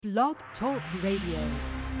Blog Talk Radio.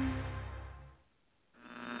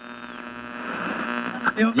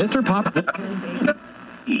 Mr. Pop. The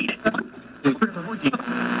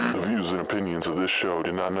views and opinions of this show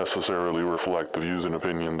do not necessarily reflect the views and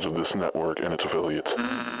opinions of this network and its affiliates.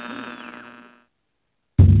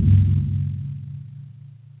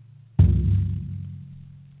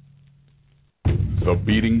 The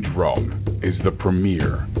Beating Drum is the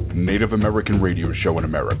premier Native American radio show in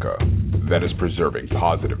America that is preserving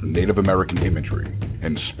positive Native American imagery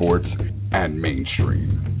in sports and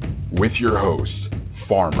mainstream. With your hosts,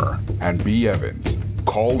 Farmer and B. Evans.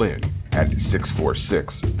 Call in at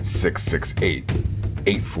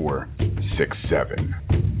 646-668-8467.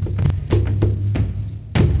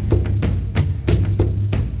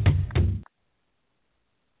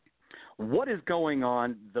 What is going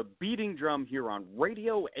on? The Beating Drum here on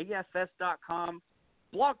RadioAFS.com,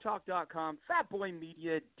 BlogTalk.com, Fatboy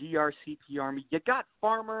Media, DRCP Army. You got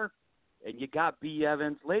Farmer and you got B.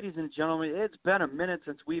 Evans. Ladies and gentlemen, it's been a minute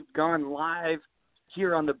since we've gone live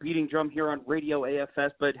here on the Beating Drum here on Radio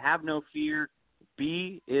AFS, but have no fear,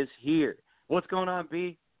 B is here. What's going on,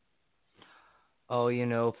 B?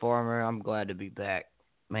 Oh, Farmer, I'm glad to be back.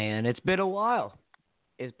 Man, it's been a while.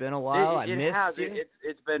 It's been a while. I missed you.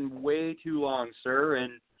 It's been way too long, sir,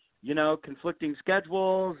 and conflicting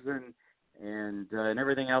schedules and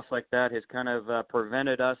everything else like that has kind of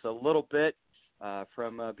prevented us a little bit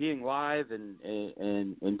from being live and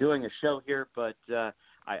doing a show here. But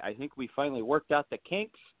I think we finally worked out the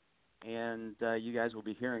kinks, and you guys will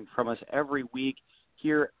be hearing from us every week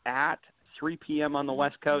here at 3 p.m. on the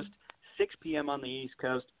West Coast, 6 p.m. on the East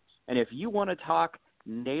Coast. And if you want to talk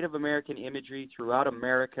Native American imagery throughout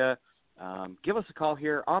America, give us a call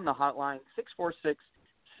here on the hotline,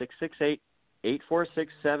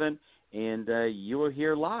 646-668-8467, and you will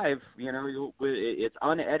hear live. It's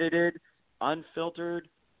unedited, unfiltered,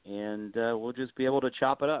 and we'll just be able to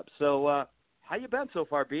chop it up. So how you been so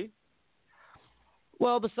far, B?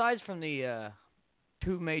 Well, besides from the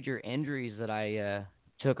two major injuries that I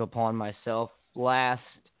took upon myself last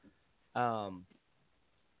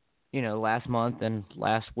month and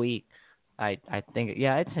last week, I think,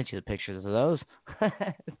 I sent you the pictures of those.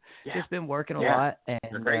 Just been working a lot, and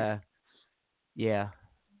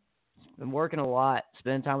been working a lot,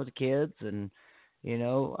 spending time with the kids, and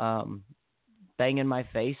banging my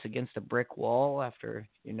face against a brick wall after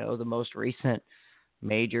the most recent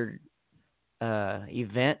major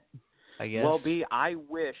event, I guess. Well, B, I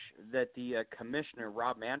wish that the commissioner,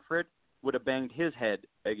 Rob Manfred, would have banged his head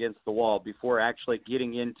against the wall before actually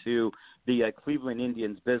getting into the Cleveland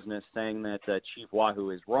Indians business, saying that Chief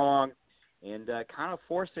Wahoo is wrong, and kind of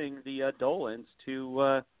forcing the Dolans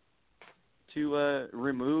to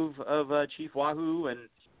remove of Chief Wahoo.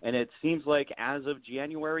 And it seems like as of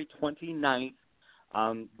January 29th,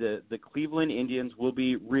 the Cleveland Indians will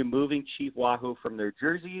be removing Chief Wahoo from their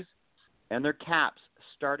jerseys and their caps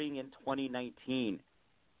starting in 2019.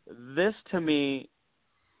 This, to me,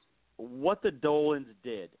 what the Dolans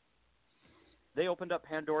did, they opened up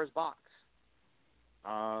Pandora's box.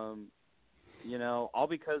 All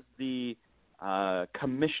because the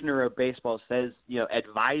commissioner of baseball says,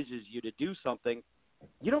 advises you to do something.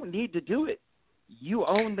 You don't need to do it. You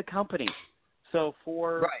own the company. So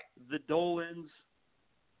for the Dolans,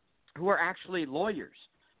 who are actually lawyers,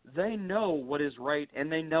 they know what is right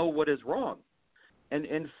and they know what is wrong.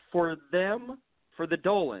 And for them, for the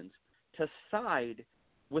Dolans, to side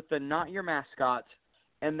with the Not Your Mascots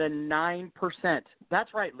and the 9%.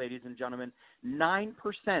 That's right, ladies and gentlemen. 9%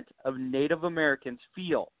 of Native Americans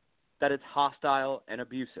feel that it's hostile and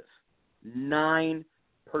abusive. 9%.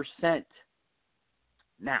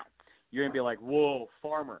 Now, you're going to be like, whoa,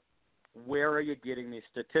 Farmer, where are you getting these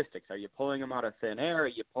statistics? Are you pulling them out of thin air? Are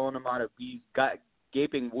you pulling them out of these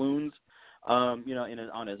gaping wounds, on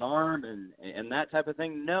his arm and that type of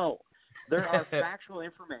thing? No. There are factual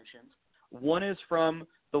information. One is from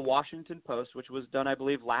the Washington Post, which was done, I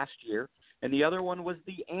believe, last year, and the other one was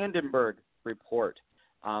the Andenberg report.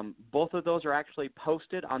 Both of those are actually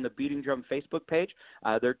posted on the Beating Drum Facebook page.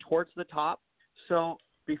 They're towards the top. So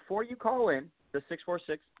before you call in, the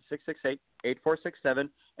 646-668-8467,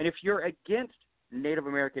 and if you're against Native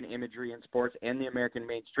American imagery in sports and the American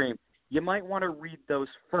mainstream, you might want to read those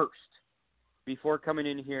first before coming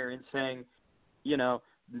in here and saying, the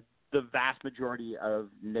vast majority of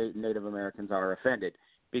Native Americans are offended.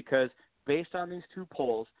 Because based on these two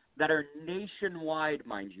polls that are nationwide,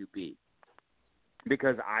 mind you, B,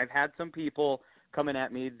 because I've had some people coming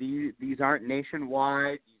at me, these aren't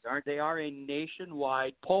nationwide, they are a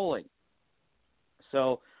nationwide polling.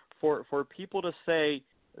 So for people to say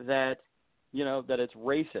that, that it's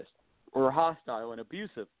racist, or hostile and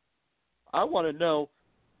abusive. I want to know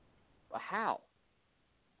how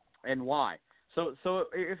and why. So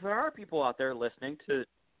if there are people out there listening to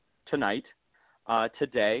tonight,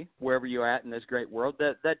 today, wherever you're at in this great world,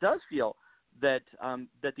 that does feel that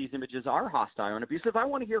these images are hostile and abusive, I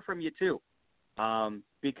want to hear from you too,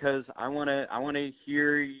 because I want to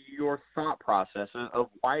hear your thought process of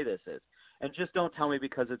why this is, and just don't tell me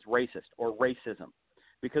because it's racist or racism,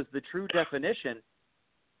 because the true definition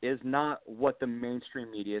is not what the mainstream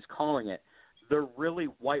media is calling it. They're really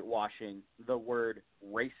whitewashing the word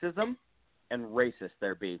racism and racist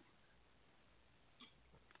there, B.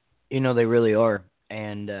 They really are.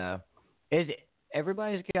 And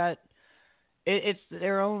everybody's got it's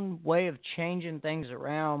their own way of changing things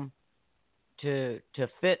around to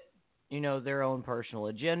fit, their own personal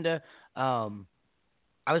agenda.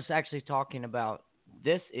 I was actually talking about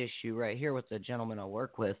this issue right here with the gentleman I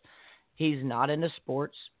work with. He's not into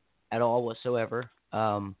sports at all whatsoever.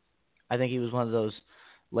 I think he was one of those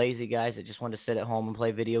lazy guys that just wanted to sit at home and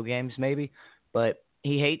play video games maybe. But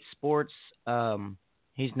he hates sports.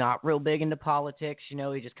 He's not real big into politics. He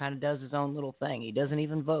just kind of does his own little thing. He doesn't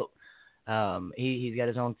even vote. He's got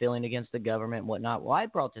his own feeling against the government and whatnot. Well, I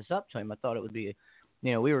brought this up to him. I thought it would be,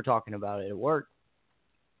 we were talking about it at work.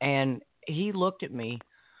 And he looked at me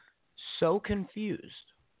so confused.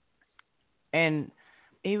 And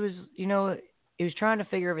he was, he was trying to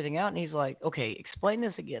figure everything out. And he's like, okay, explain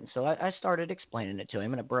this again. So I started explaining it to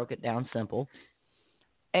him, and I broke it down simple.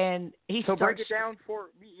 And break it down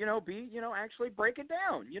for B. Actually break it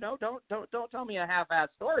down. Don't tell me a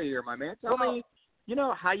half-assed story here, my man. Tell me,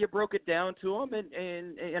 how you broke it down to him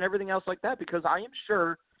and everything else like that. Because I am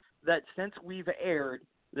sure that since we've aired,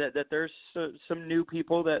 that there's some new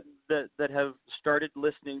people that have started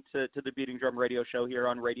listening to the Beating Drum Radio Show here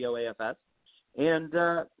on Radio AFS, and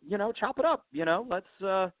chop it up. Let's.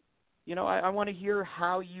 I want to hear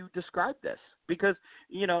how you describe this, because,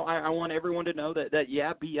 I want everyone to know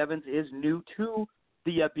that B. Evans is new to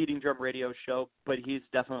the Beating Drum Radio Show, but he's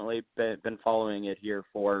definitely been following it here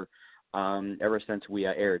for ever since we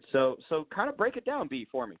aired. So kind of break it down, B,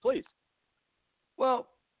 for me, please. Well,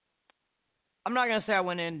 I'm not going to say I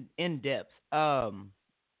went in depth.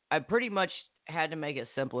 I pretty much had to make it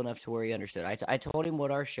simple enough to where he understood. I told him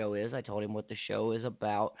what our show is. I told him what the show is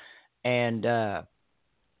about, and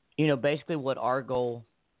basically what our goal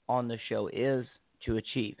on the show is to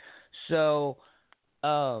achieve. So,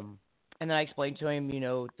 and then I explained to him,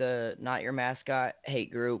 the Not Your Mascot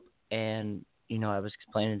hate group, and, I was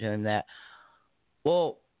explaining to him that.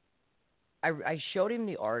 Well, I showed him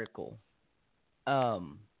the article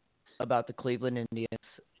about the Cleveland Indians,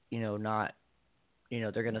 not,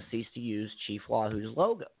 they're going to cease to use Chief Wahoo's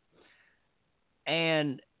logo.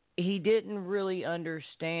 And he didn't really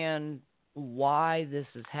understand why this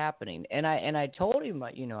is happening. And I told him,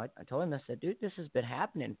 I told him, I said, dude, this has been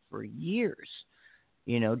happening for years,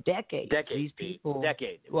 decades. These people,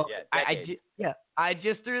 decades. Well, yeah, decades. I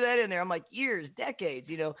just threw that in there. I'm like, years, decades,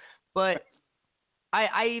 but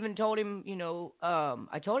I even told him,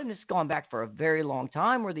 I told him this is going back for a very long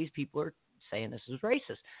time where these people are saying this is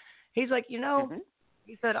racist. He's like, he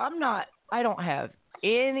said, I don't have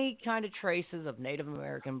any kind of traces of Native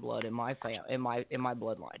American blood in my in my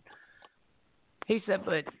bloodline. He said,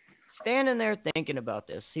 but standing there thinking about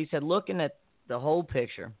this, he said, looking at the whole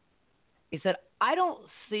picture, he said, I don't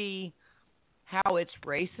see how it's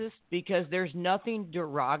racist because there's nothing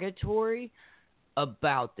derogatory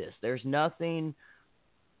about this. There's nothing,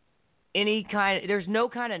 there's no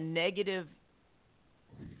kind of negative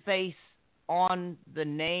face on the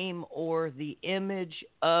name or the image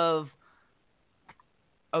of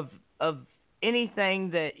anything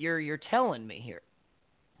that you're telling me here.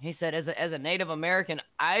 He said, as a Native American,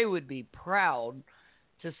 I would be proud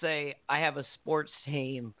to say I have a sports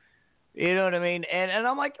team. You know what I mean? And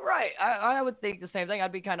I'm like, right. I would think the same thing.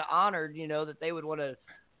 I'd be kind of honored, that they would want to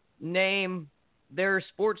name their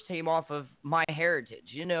sports team off of my heritage,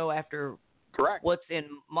 after Correct. What's in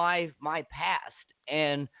my past.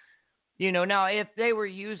 And, now if they were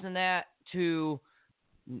using that to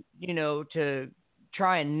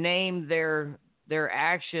try and name their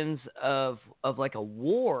actions of like a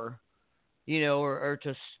war, or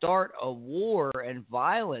to start a war and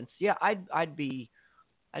violence, yeah, I'd be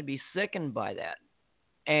sickened by that.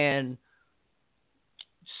 And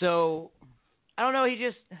so I don't know, he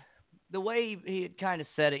just, the way he had kind of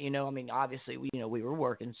said it, obviously we were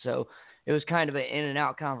working, so it was kind of an in and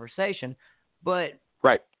out conversation, but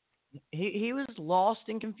right. He was lost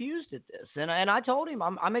and confused at this, and I told him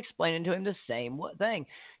I'm explaining to him the same thing,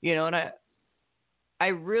 and I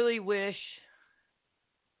really wish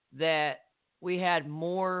that we had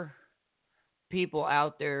more people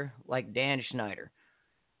out there like Dan Schneider.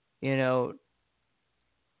 You know,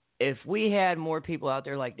 if we had more people out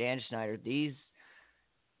there like Dan Schneider, these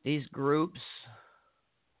groups,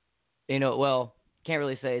 you know, well, can't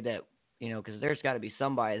really say that, you know, because there's got to be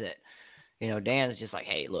somebody that, you know, Dan's just like,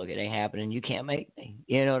 hey, look, it ain't happening. You can't make me.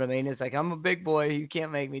 You know what I mean? It's like, I'm a big boy. You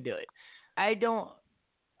can't make me do it.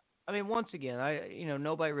 Once again,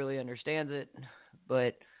 nobody really understands it,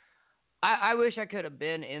 but I wish I could have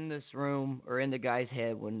been in this room or in the guy's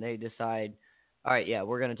head when they decide, all right, yeah,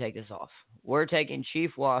 we're going to take this off. We're taking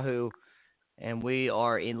Chief Wahoo, and we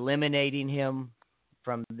are eliminating him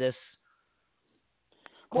from this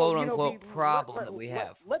quote-unquote problem that we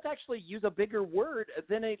have. Let's actually use a bigger word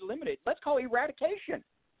than eliminate. Let's call it eradication.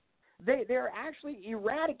 They're actually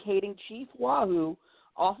eradicating Chief Wahoo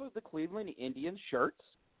off of the Cleveland Indians shirts,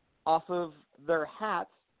 off of their hats,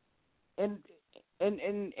 and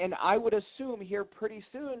I would assume here pretty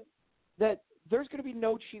soon that there's going to be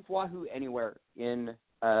no Chief Wahoo anywhere in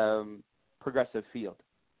Progressive Field.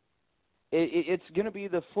 It's going to be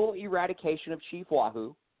the full eradication of Chief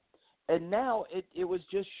Wahoo. And now it was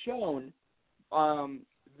just shown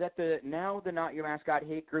that the Not Your Mascot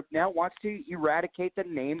hate group now wants to eradicate the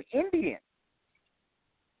name Indian.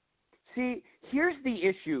 See, here's the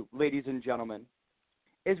issue, ladies and gentlemen,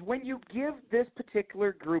 is when you give this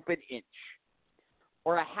particular group an inch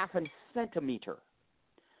or a half a centimeter,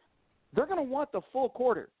 they're going to want the full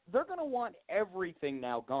quarter. They're going to want everything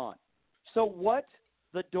now gone. So what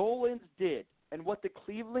the Dolans did and what the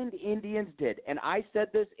Cleveland Indians did, and I said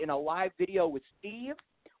this in a live video with Steve,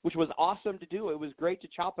 which was awesome to do. It was great to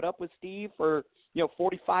chop it up with Steve for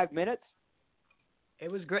 45 minutes.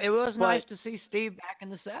 It was great. It was nice to see Steve back in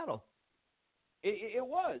the saddle. It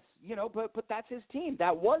was, but that's his team.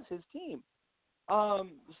 That was his team.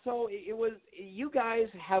 So it was. You guys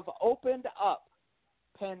have opened up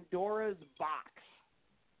Pandora's box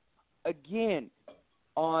again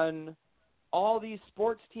on all these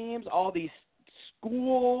sports teams, all these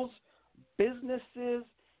schools, businesses,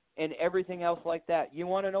 and everything else like that. You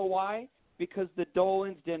want to know why? Because the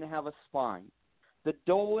Dolans didn't have a spine. The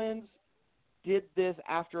Dolans did this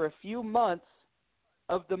after a few months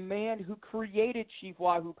of the man who created Chief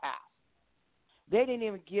Wahoo Pass. They didn't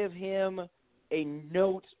even give him a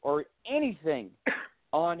note or anything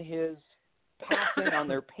on his passing on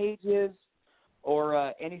their pages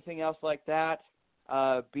or anything else like that.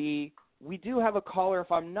 We do have a caller,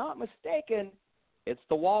 if I'm not mistaken. It's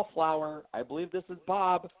the Wallflower. I believe this is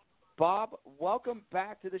Bob. Bob, welcome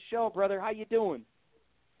back to the show, brother. How you doing?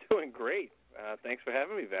 Doing great. Thanks for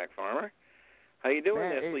having me back, Farmer. How you doing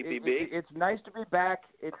there, Sleepy B? It's nice to be back.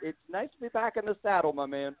 It's nice to be back in the saddle, my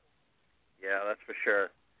man. Yeah, that's for sure.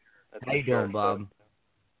 How you doing, Bob?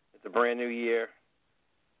 It's a brand new year,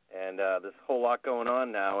 and there's a whole lot going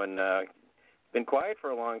on now, and it's been quiet for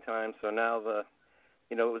a long time. So now it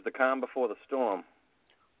was the calm before the storm.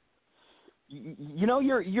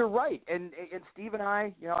 You're right, and Steve and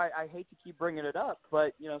I, I hate to keep bringing it up,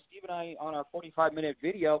 but Steve and I on our 45-minute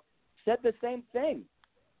video said the same thing.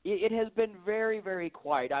 It has been very, very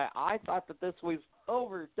quiet. I thought that this was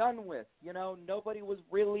over, done with. Nobody was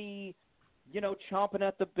really, chomping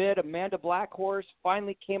at the bit. Amanda Blackhorse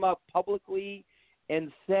finally came out publicly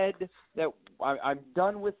and said that I'm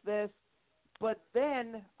done with this. But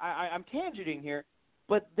then, I'm tangenting here,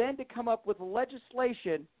 but then to come up with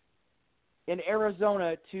legislation in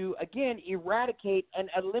Arizona to, again, eradicate and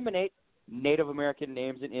eliminate Native American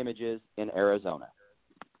names and images in Arizona.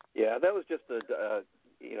 Yeah, that was just a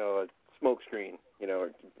smoke screen,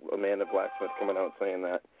 Amanda Blacksmith coming out saying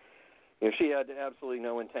that. She had absolutely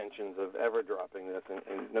no intentions of ever dropping this,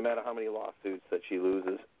 and no matter how many lawsuits that she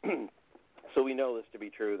loses. So we know this to be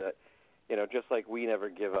true, that, just like we never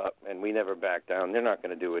give up and we never back down, they're not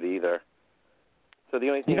going to do it either. So the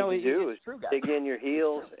only thing you can do is dig in your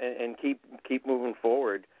heels and keep moving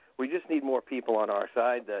forward. We just need more people on our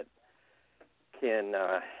side that can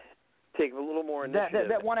take a little more initiative.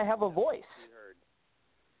 That want to have a voice.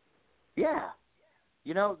 Yeah.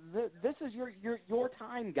 This is your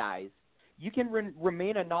time, guys. You can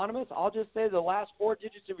remain anonymous. I'll just say the last 4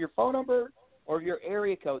 digits of your phone number or your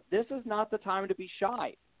area code. This is not the time to be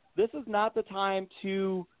shy. This is not the time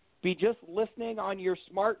to be just listening on your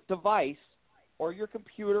smart device or your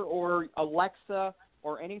computer or Alexa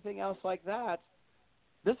or anything else like that.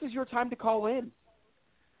 This is your time to call in.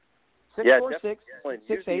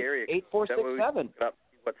 646-668-8467.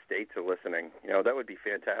 What states are listening? That would be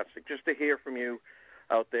fantastic. Just to hear from you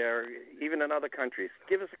out there, even in other countries.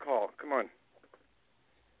 Give us a call. Come on.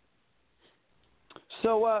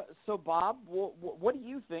 So Bob, what do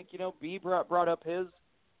you think? B brought up his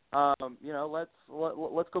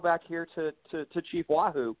let's go back here to Chief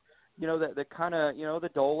Wahoo. The kind of the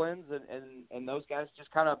Dolans and those guys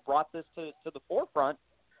just kind of brought this to the forefront.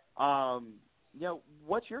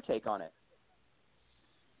 What's your take on it?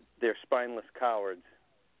 They're spineless cowards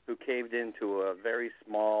who caved into a very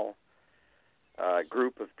small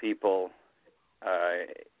group of people,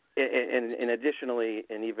 and additionally,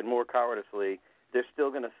 and even more cowardice,ly, they're still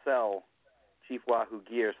going to sell Chief Wahoo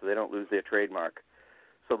gear so they don't lose their trademark.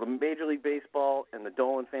 So the Major League Baseball and the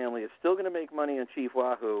Dolan family is still going to make money on Chief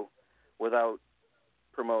Wahoo without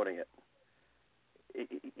promoting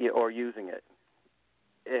it or using it.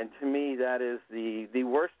 And to me, that is the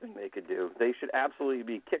worst thing they could do. They should absolutely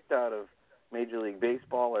be kicked out of Major League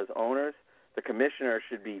Baseball as owners. The commissioner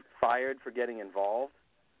should be fired for getting involved.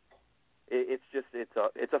 It's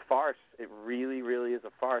a farce. It really, really is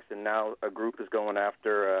a farce. And now a group is going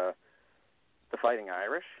after the Fighting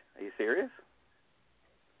Irish. Are you serious?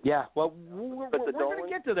 Yeah. Well, we're going to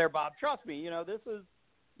get to there, Bob. Trust me. This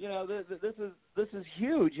is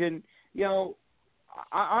huge, and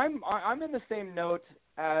I'm in the same note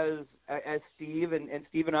as Steve, and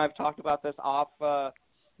Steve and I have talked about this off, on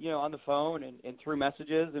the phone and through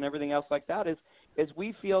messages and everything else like that. Is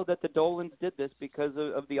we feel that the Dolans did this because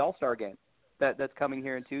of the All-Star game that's coming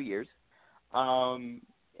here in 2 years,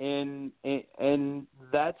 and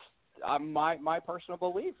that's my personal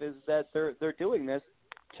belief is that they're doing this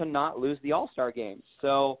to not lose the All-Star game.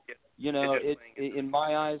 So in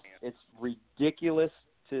my eyes, it's ridiculous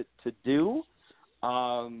to do.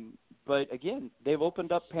 But again, they've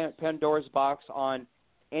opened up Pandora's box on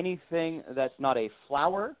anything that's not a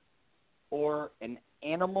flower or an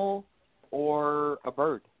animal or a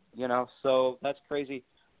bird, so that's crazy.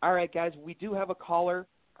 All right, guys, we do have a caller.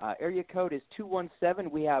 Area code is 217.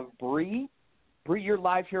 We have Bree. Bree, you're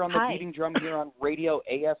live here on the Hi. Beating Drum here on Radio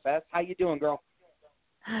AFS. How you doing, girl?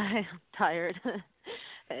 I'm tired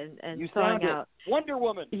and you thawing sound out. Wonder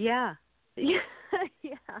Woman. Yeah. Yeah.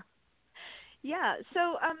 So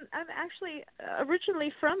I'm actually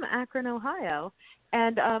originally from Akron, Ohio,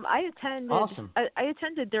 and I attended. Awesome. I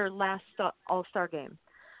attended their last All-Star game.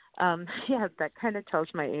 Yeah, that kind of tells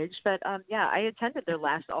my age, but I attended their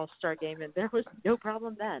last All-Star game, and there was no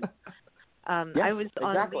problem then. Yes, I was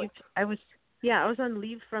on exactly. leave. I was on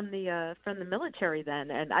leave from the military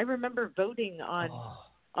then, and I remember voting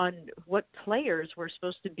on what players were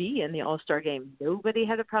supposed to be in the All-Star game. Nobody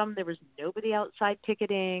had a problem. There was nobody outside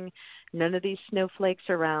picketing, none of these snowflakes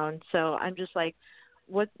around. So I'm just like,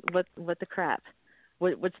 what the crap?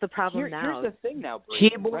 What's the problem now? Here's the thing now, Bree.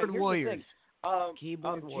 Keyboard Here's warriors. Jim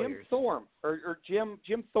Warriors. Thorpe, or Jim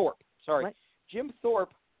Thorpe. Sorry, What? Jim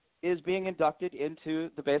Thorpe is being inducted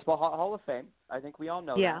into the Baseball Hall of Fame. I think we all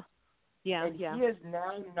know that. Yeah. And he is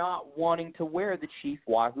now not wanting to wear the Chief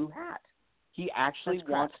Wahoo hat. He actually That's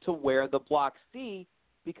wants to wear the Block C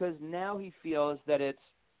because now he feels that it's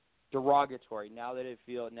derogatory. Now he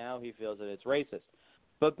feels that it's racist.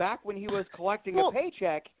 But back when he was collecting a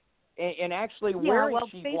paycheck and actually wearing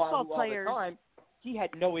Chief Wahoo all the time, he had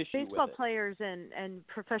no issue with it. Baseball players and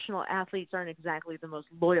professional athletes aren't exactly the most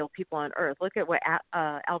loyal people on earth. Look at what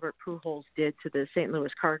Albert Pujols did to the St.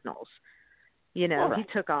 Louis Cardinals. He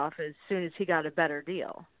took off as soon as he got a better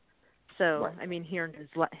deal. So, right. I mean, hearing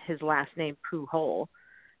his last name Pujol,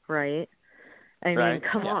 right? I mean,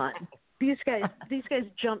 come on. These guys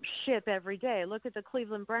jump ship every day. Look at the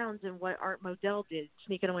Cleveland Browns and what Art Modell did,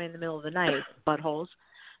 sneaking away in the middle of the night, buttholes.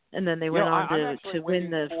 And then they went on to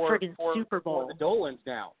win the friggin' Super Bowl. For the Dolans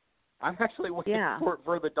now. I'm actually waiting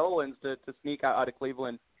for the Dolans to sneak out of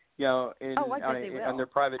Cleveland, on their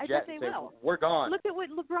private jet and say, we're gone. Look at what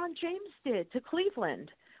LeBron James did to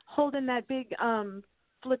Cleveland, holding that big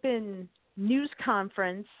flippin' news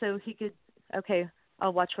conference so he could,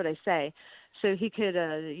 I'll watch what I say, so he could,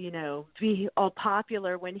 be all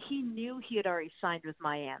popular when he knew he had already signed with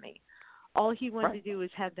Miami. All he wanted to do was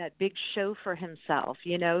have that big show for himself,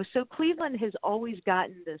 So Cleveland has always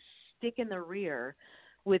gotten the stick in the rear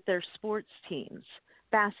with their sports teams,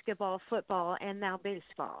 basketball, football, and now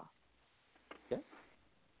baseball. Okay.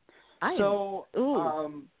 And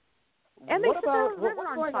they set the river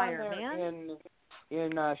on fire, man.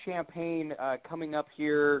 In Champaign coming up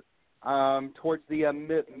here towards the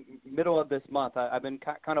middle of this month. I've been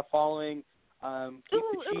kind of following Keep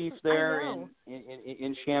the Chiefs there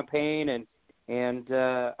in Champaign, and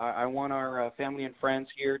I want our family and friends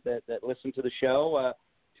here that listen to the show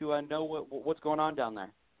to know what's going on down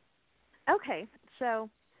there. Okay, so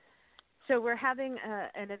we're having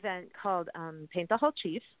an event called Paint the Hall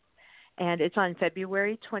Chiefs, and it's on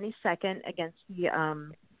February 22nd against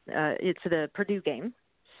it's the Purdue game.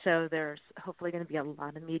 So there's hopefully going to be a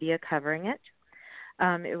lot of media covering it.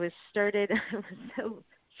 It was started. It was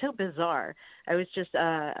so bizarre. I was just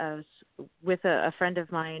I was with a friend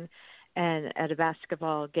of mine and at a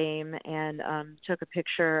basketball game and took a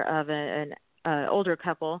picture of an older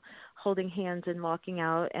couple holding hands and walking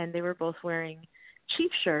out, and they were both wearing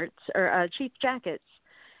chief shirts or chief jackets,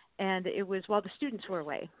 and it was while the students were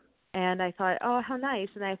away. And I thought, oh, how nice.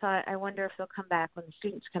 And I thought, I wonder if they'll come back when the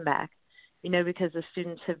students come back, because the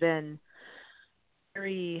students have been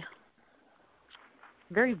very,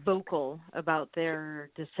 very vocal about their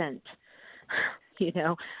dissent,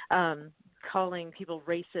 calling people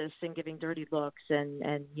racist and giving dirty looks and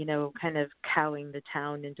kind of cowing the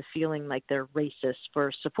town into feeling like they're racist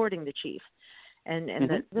for supporting the chief. And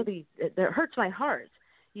that really, that hurts my heart.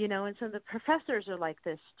 And so the professors are like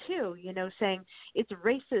this too, saying it's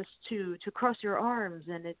racist to cross your arms,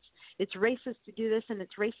 and it's racist to do this and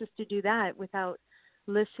it's racist to do that, without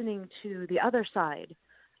listening to the other side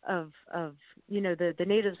of the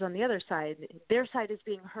natives on the other side. Their side is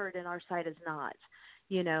being heard and our side is not,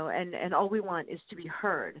 and all we want is to be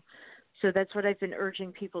heard. So that's what I've been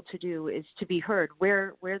urging people to do, is to be heard.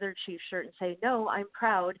 Wear their chief shirt and say, no, I'm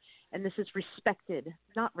proud and this is respected,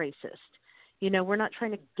 not racist. We're not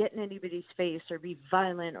trying to get in anybody's face or be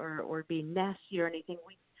violent or be nasty or anything.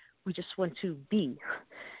 We just want to be,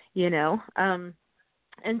 and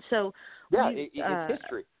so it's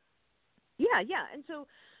history. Yeah. And so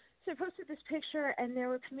I posted this picture, and there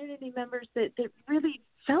were community members that really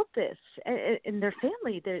felt this in their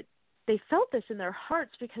family. That they felt this in their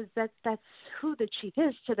hearts, because that's who the chief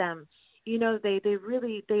is to them. They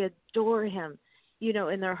adore him,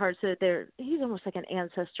 in their hearts. That he's almost like an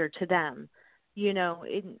ancestor to them.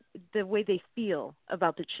 In the way they feel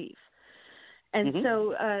about the chief. And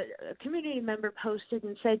so a community member posted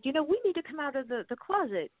and said, we need to come out of the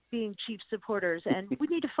closet being chief supporters, and we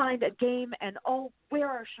need to find a game and all wear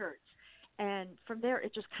our shirts. And from there,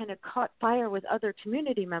 it just kind of caught fire with other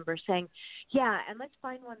community members saying, yeah, and let's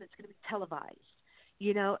find one that's going to be televised,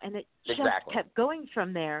 and it just kept going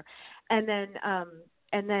from there. And then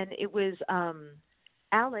it was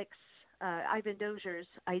Alex, Ivan Dozier's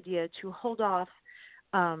idea to hold off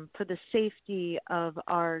for the safety of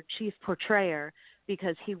our chief portrayer,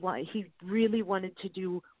 because he really wanted to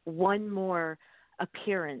do one more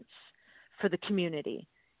appearance for the community,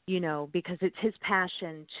 because it's his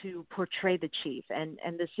passion to portray the chief. And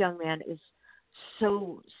this young man is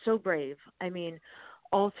so brave. I mean,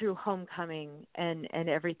 all through Homecoming and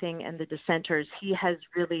everything and the dissenters, he has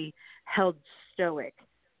really held stoic.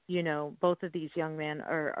 Both of these young men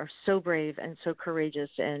are so brave and so courageous.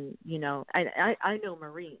 And, I know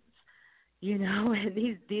Marines,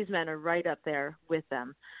 and these men are right up there with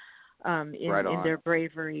them in their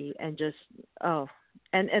bravery and just,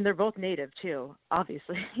 and they're both Native too,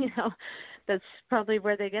 obviously. That's probably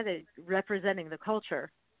where they get it, representing the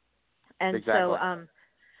culture. And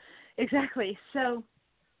exactly. So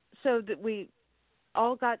that we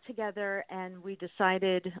all got together and we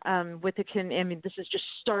decided this is just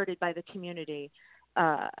started by the community.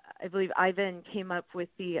 I believe Ivan came up with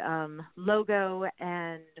the logo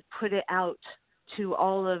and put it out to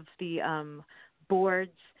all of the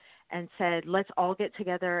boards and said, let's all get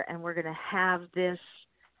together and we're going to have this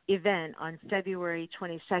event on February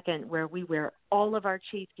 22nd where we wear all of our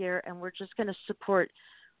chief gear and we're just going to support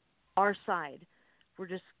our side. We're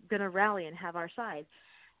just going to rally and have our side.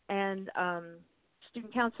 And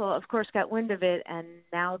Student Council, of course, got wind of it, and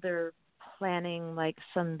now they're planning like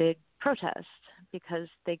some big protest because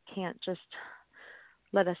they can't just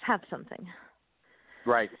let us have something.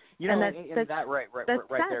 Right. And that right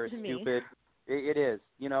there is stupid. It is,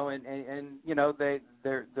 and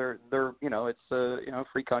they're it's a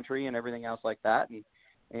free country and everything else like that,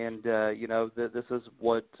 and this is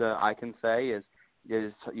what I can say is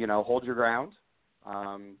hold your ground,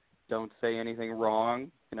 don't say anything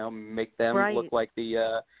wrong, make them look like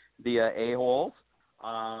the a-holes.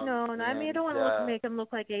 No, I mean, I don't want to make them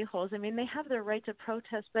look like a-holes. I mean, they have their right to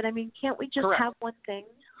protest, but I mean, can't we just have one thing?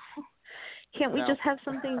 Can't we just have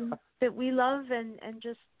something that we love and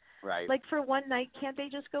just like for one night? Can't they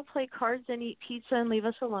just go play cards and eat pizza and leave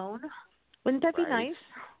us alone? Wouldn't that be nice?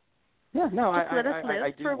 Yeah, no, just let us live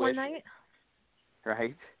I do for wish. One night.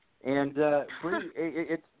 Right, and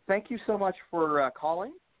Bree, thank you so much for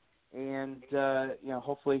calling. And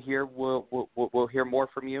hopefully here we'll hear more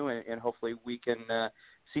from you, and hopefully we can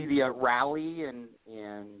see the rally. And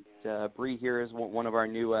Bree here is one of our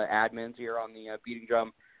new admins here on the Beating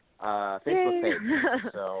Drum Facebook page.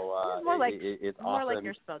 So it's awesome. More like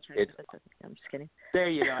your spell check. I'm just kidding. There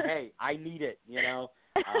you go. Hey, I need it.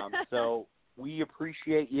 So we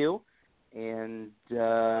appreciate you, and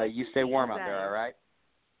you stay warm out there. All right.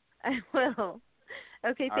 I will.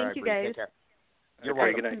 Okay, All thank right, you, Bree, guys. take care. You're Okay,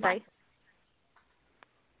 welcome. good night. Bye.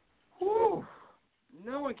 Whew.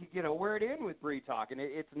 No one could get a word in with Bree talking.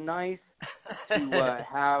 It's nice to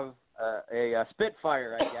have a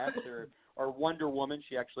Spitfire, I guess, or Wonder Woman.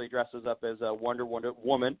 She actually dresses up as a Wonder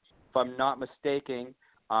Woman. If I'm not mistaken,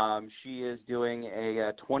 she is doing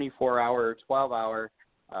a 24-hour, 12-hour,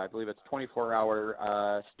 I believe it's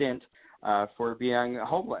 24-hour stint for being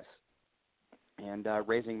homeless and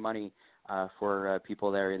raising money for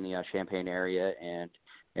people there in the Champaign area. And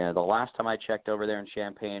the last time I checked over there in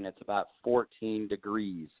Champaign, it's about 14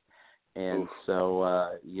 degrees. And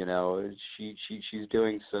so, she's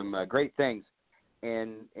doing some great things.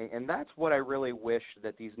 And that's what I really wish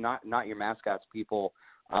that these Not Your Mascots people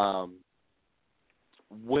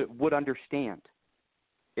would understand,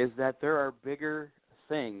 is that there are bigger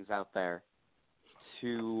things out there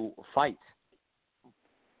to fight.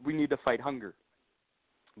 We need to fight hunger.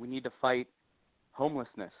 We need to fight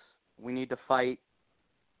homelessness. We need to fight,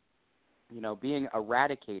 being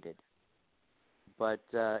eradicated. But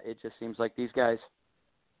it just seems like these guys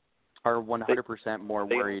are 100% more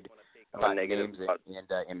worried about names and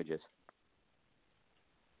images.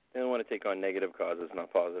 They don't want to take on negative causes,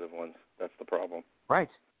 not positive ones. That's the problem. Right.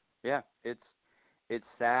 Yeah. It's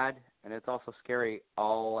sad, and it's also scary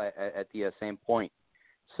all at the same point.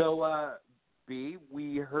 So, B,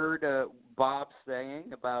 we heard Bob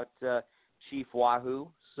saying about Chief Wahoo.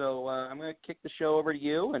 So I'm going to kick the show over to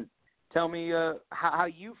you and tell me how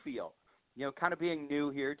you feel. Kind of being new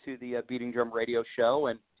here to the Beating Drum Radio Show,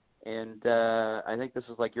 and I think this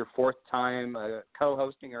is like your fourth time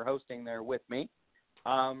co-hosting or hosting there with me.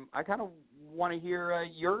 I kind of want to hear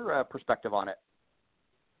your perspective on it.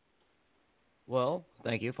 Well,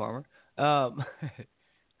 thank you, Farmer. Hi,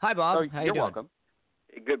 Bob. How you You're doing? welcome.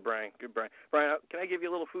 Hey, good, Brian. Good, Brian. Brian, can I give you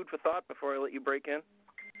a little food for thought before I let you break in?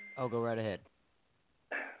 Oh, go right ahead.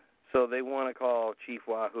 So they want to call Chief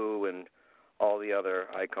Wahoo and all the other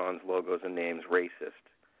icons, logos, and names racist.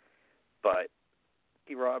 But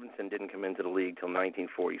Jackie Robinson didn't come into the league till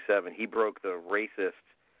 1947. He broke the racism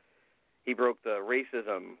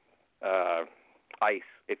ice,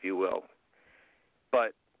 if you will.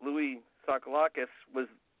 But Louis Sokolakis was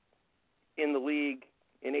in the league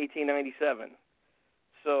in 1897.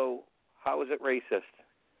 So how is it racist?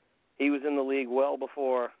 He was in the league well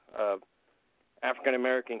before African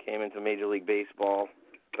American came into Major League Baseball,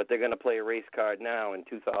 but they're going to play a race card now in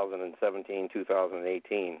 2017,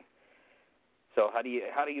 2018. So how do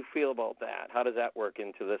you feel about that? How does that work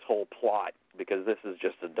into this whole plot? Because this is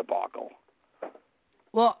just a debacle.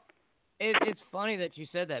 Well, it's funny that you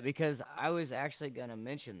said that, because I was actually going to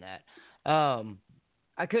mention that.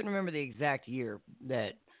 I couldn't remember the exact year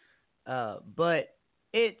that, but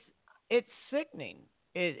it's sickening.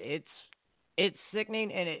 It's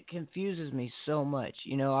sickening, and it confuses me so much.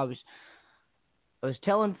 I was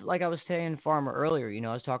telling Farmer earlier.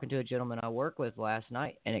 I was talking to a gentleman I work with last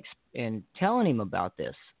night, and telling him about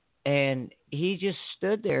this, and he just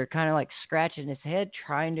stood there, kind of like scratching his head,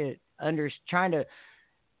 trying to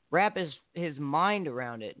wrap his mind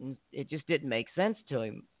around it, and it just didn't make sense to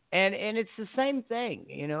him. And it's the same thing,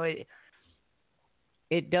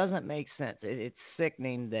 it doesn't make sense. It's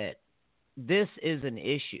sickening that this is an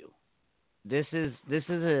issue. This is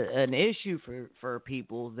an issue for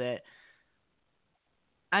people that,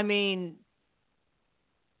 I mean,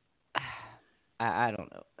 I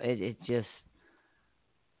don't know. It just,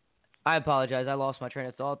 I apologize. I lost my train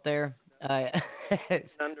of thought there. It's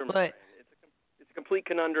a complete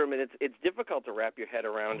conundrum, and it's difficult to wrap your head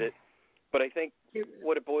around it. But I think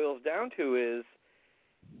what it boils down to is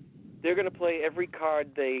they're going to play every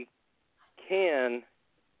card they can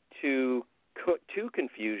to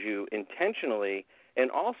confuse you intentionally, and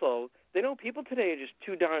also they know people today are just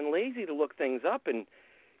too darn lazy to look things up and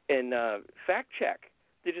fact check.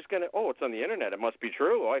 They're just going to, it's on the internet, it must be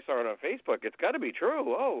true. I saw it on Facebook, it's got to be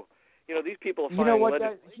true. These people are finding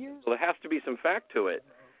legislation, so there has to be some fact to it.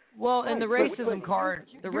 Well, and the racism card,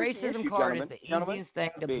 is the gentlemen, easiest thing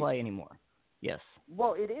to play anymore. Yes.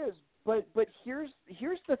 Well, it is, but here's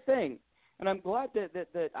the thing, and I'm glad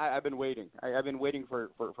that I've been waiting. I've been waiting for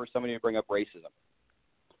somebody to bring up racism,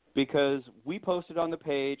 because we posted on the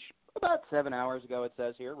page about 7 hours ago, it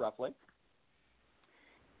says here, roughly,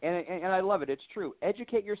 and I love it. It's true.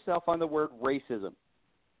 Educate yourself on the word racism.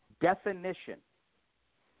 Definition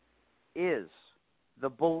is the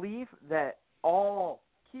belief that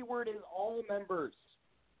keyword is all members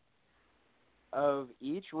of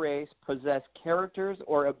each race possess characters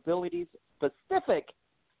or abilities specific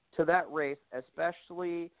to that race,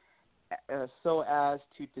 especially so as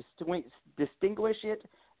to distinguish it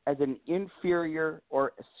as an inferior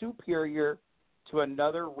or superior to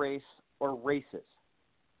another race or races.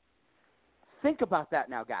 Think about that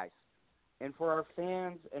now, guys. And for our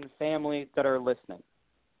fans and family that are listening,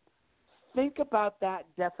 think about that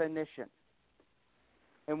definition.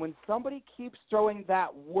 And when somebody keeps throwing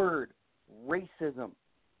that word, racism,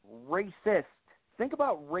 racist, think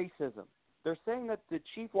about racism. They're saying that the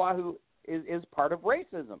Chief Wahoo is part of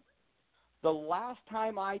racism. The last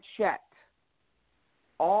time I checked,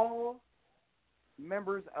 all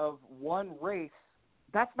members of one race,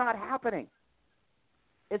 that's not happening.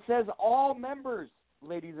 It says all members,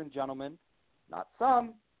 ladies and gentlemen, not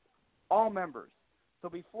some, all members. So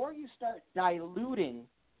before you start diluting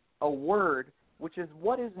a word, which is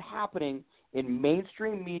what is happening in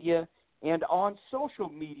mainstream media and on social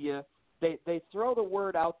media, they throw the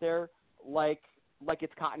word out there like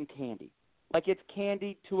it's cotton candy, like it's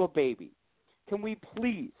candy to a baby. Can we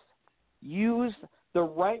please use the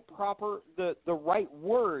right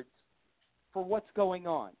words for what's going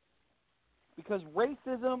on? Because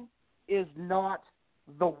racism is not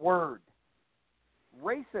the word.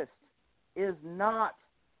 Racist is not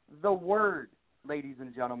the word, ladies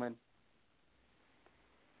and gentlemen.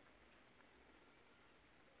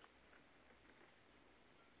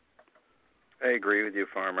 I agree with you,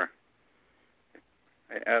 Farmer.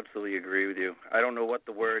 I absolutely agree with you. I don't know what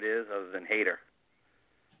the word is other than hater,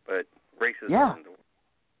 but racism isn't the word.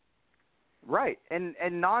 Right, and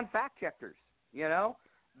non-fact checkers, you know,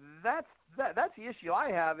 that's the issue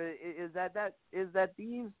I have is that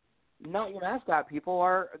these Not Your Mascot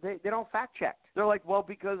people they don't fact check. They're like, well,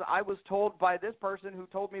 because I was told by this person who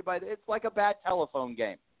told me it's like a bad telephone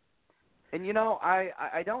game. And you know,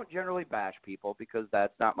 I don't generally bash people because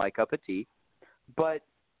that's not my cup of tea. But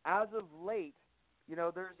as of late, you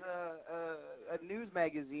know, there's a news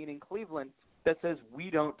magazine in Cleveland that says we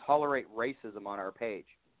don't tolerate racism on our page.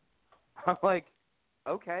 I'm like,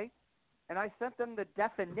 okay. And I sent them the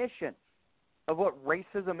definition of what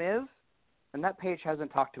racism is, and that page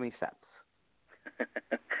hasn't talked to me since.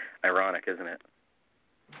 Ironic, isn't it?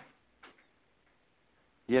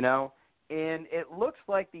 You know, and it looks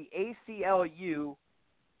like the ACLU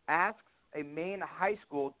asks a Maine high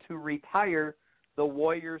school to retire the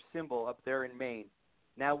warrior symbol up there in Maine.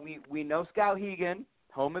 Now, we know Skowhegan,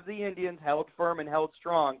 home of the Indians, held firm and held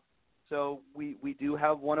strong. So we do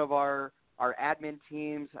have one of our admin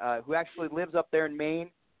teams who actually lives up there in Maine,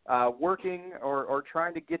 working or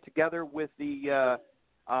trying to get together with the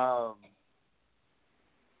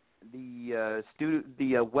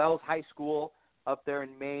Wells High School up there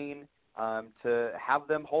in Maine to have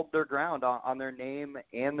them hold their ground on their name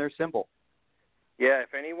and their symbol. Yeah,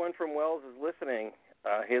 if anyone from Wells is listening,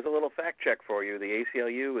 here's a little fact check for you. The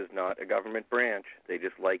ACLU is not a government branch. They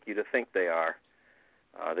just like you to think they are.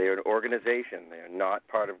 They are an organization. They are not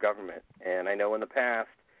part of government. And I know in the past,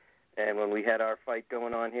 and when we had our fight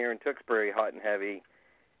going on here in Tewksbury, hot and heavy,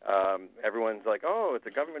 everyone's like, oh, it's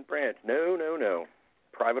a government branch. No.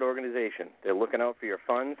 Private organization. They're looking out for your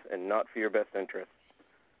funds and not for your best interests.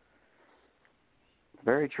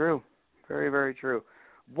 Very true. Very, very true.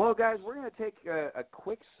 Well, guys, we're going to take a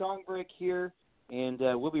quick song break here, and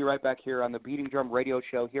we'll be right back here on the Beating Drum Radio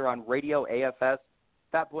Show here on Radio AFS,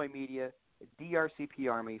 Fat Boy Media, DRCP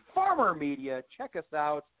Army, Farmer Media. Check us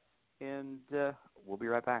out, and we'll be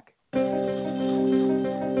right back.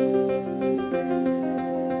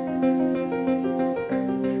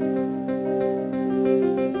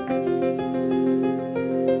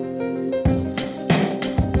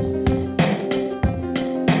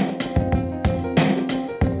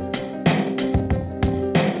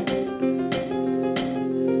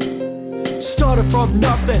 From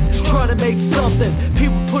nothing, trying to make something.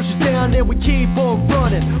 People push us down and we keep on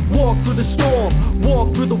running. Walk through the storm,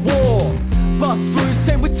 walk through the wall. Bust through the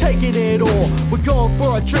same, we're taking it all. We're going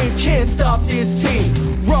for our dream, can't stop this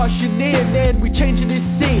team. Rushing in and we're changing this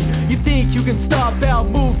scene. You think you can stop our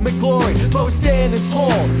movement glory, but we're standing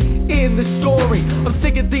tall in the story. I'm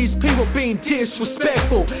sick of these people being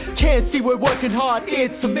disrespectful. Can't see we're working hard,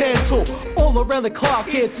 it's a mental. All around the clock,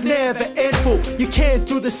 it's never endful. You can't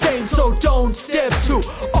do the same, so don't step two.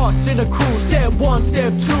 Us in a crew, step one,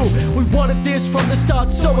 step two. We wanted this from the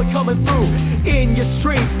start, so we're coming through. In your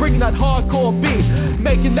streets, bringing that hardcore beat.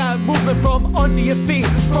 Making that movement from under your feet.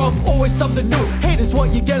 From always something new. Hate is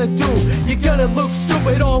what you're gonna do. You're gonna look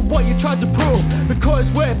stupid on what you tried to prove. Because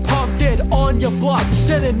we're pumped in on your block.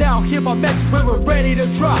 Sending out, hear my message when we're ready to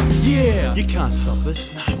drop. Yeah. You can't stop us,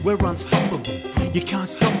 we're unstoppable. You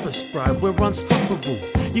can't stop us, bro, we're unstoppable.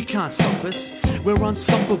 You can't stop us, we're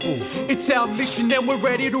unstoppable. It's our mission and we're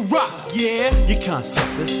ready to rock, yeah. You can't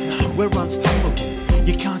stop us, we're unstoppable.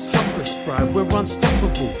 You can't stop us, bro, we're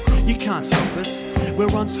unstoppable. You can't stop us, we're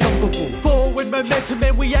unstoppable. Forward momentum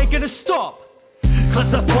and we ain't gonna stop.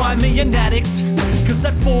 Classify me an addict, cause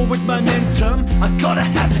that forward momentum, I gotta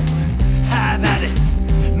have it, have at it.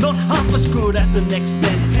 Not half as good as the next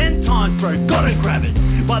man, 10 times bro, gotta grab it.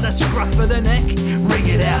 By the scruff of the neck, ring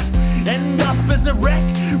it out. End up as a wreck,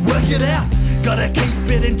 work it out. Gotta keep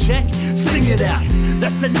it in check, sing it out.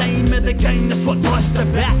 That's the name of the game, that's what life's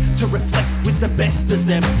about. To reflect with the best of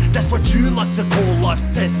them, that's what you like to call life's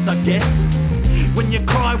test, I guess. When you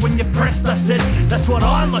cry, when you're pressed, I said, that's what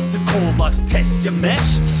I like to call life's test, you mesh.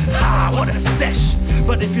 Ah, what a sesh.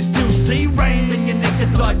 But if you still see rain, then you need to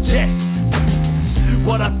digest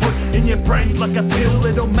what I put in your brain like a pill,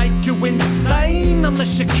 it'll make you insane unless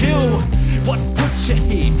you kill what puts you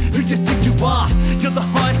here. Who you think you are? You're the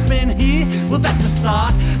highest man here? Well, that's a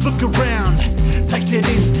start. Look around, take it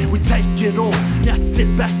in, we take it all. Now sit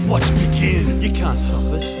back, watch begin. You can't stop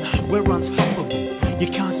us, we're unstoppable. You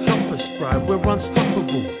can't stop us, bro, we're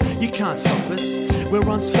unstoppable. You can't stop us, we're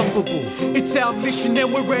unstoppable. It's our mission and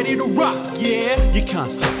we're ready to rock, yeah. You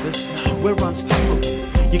can't stop us, we're unstoppable.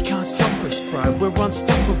 You can't stop us, bro, we're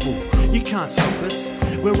unstoppable. You can't stop us,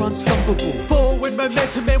 we're unstoppable. Forward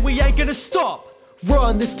momentum and we ain't gonna stop.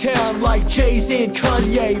 Run this town like Jay-Z and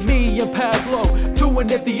Kanye, me and Pablo, doing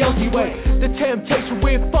it the Aussie way. The temptation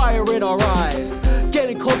with fire in our eyes,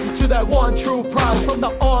 getting closer to that one true prize. From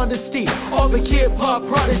the honesty of a hip-hop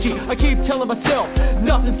prodigy, I keep telling myself,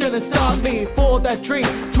 nothing's gonna stop me for that dream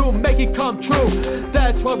to make it come true.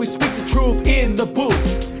 That's why we speak the truth in the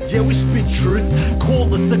booth. Yeah, we spit truth,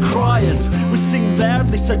 call us the criers. We sing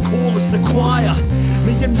loudly, so call us the choir.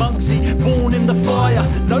 Me and Muggsy, born in the fire.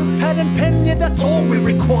 Notepad and pen, yeah, that's all we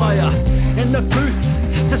require. And the booth,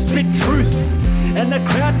 to spit truth. And the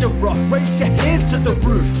crowd to rock, raise your hands to the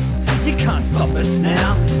roof. You can't stop us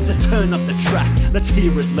now, so turn up the track, let's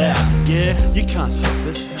hear it loud. Yeah, you can't stop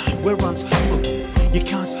us, we're unstoppable. You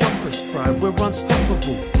can't stop us, bro, we're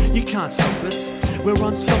unstoppable. You can't stop us, we're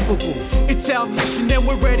unstoppable. It's our mission and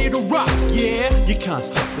we're ready to rock, yeah. You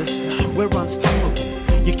can't stop us, we're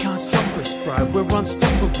unstoppable. You can't stop us, bro, we're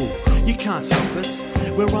unstoppable. You can't stop us,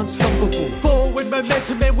 we're unstoppable. Forward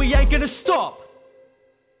momentum and we ain't gonna stop.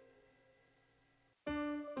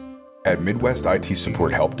 At Midwest IT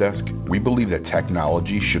Support Help Desk, we believe that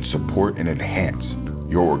technology should support and enhance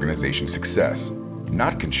your organization's success,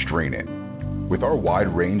 not constrain it. With our wide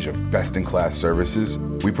range of best-in-class services,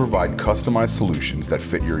 we provide customized solutions that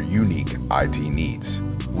fit your unique IT needs.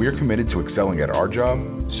 We are committed to excelling at our job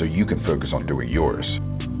so you can focus on doing yours.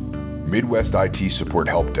 Midwest IT Support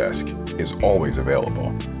Help Desk is always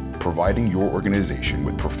available, providing your organization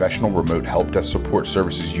with professional remote help desk support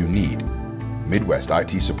services you need. Midwest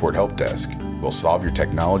IT Support Help Desk will solve your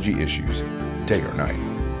technology issues day or night.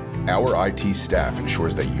 Our IT staff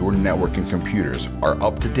ensures that your network and computers are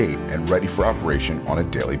up to date and ready for operation on a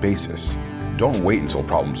daily basis. Don't wait until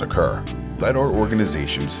problems occur. Let our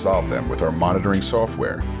organization solve them with our monitoring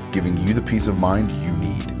software, giving you the peace of mind you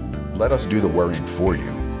need. Let us do the worrying for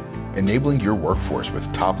you. Enabling your workforce with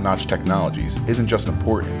top-notch technologies isn't just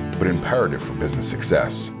important, but imperative for business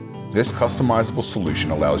success. This customizable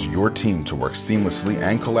solution allows your team to work seamlessly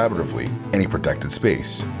and collaboratively in a protected space.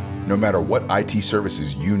 No matter what IT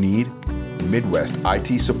services you need, Midwest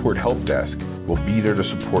IT Support Help Desk will be there to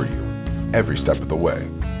support you every step of the way.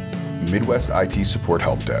 Midwest IT Support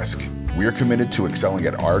Help Desk. We are committed to excelling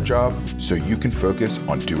at our job so you can focus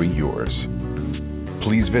on doing yours.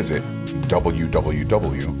 Please visit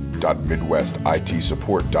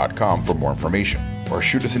www.midwestitsupport.com for more information, or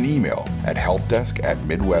shoot us an email at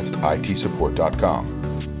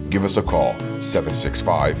helpdesk@midwestitsupport.com. Give us a call,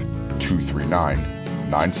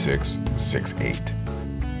 765-239-9668.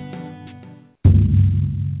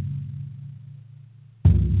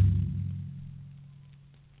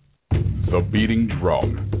 The Beating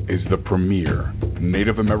Drum is the premier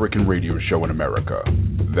Native American radio show in America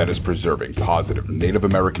that is preserving positive Native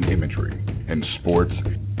American imagery in sports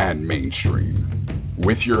and mainstream.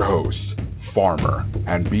 With your hosts, Farmer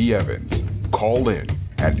and B. Evans. Call in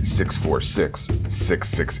at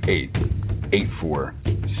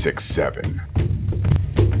 646-668-8467.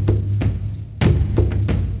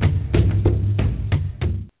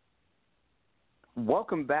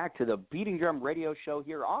 Welcome back to the Beating Drum Radio Show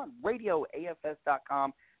here on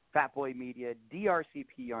RadioAFS.com, Fatboy Media,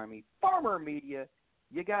 DRCP Army, Farmer Media.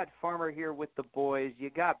 You got Farmer here with the boys. You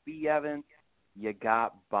got B. Evans. You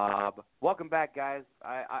got Bob. Welcome back, guys.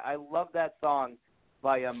 I love that song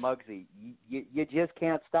by Muggsy. You just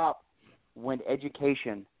can't stop when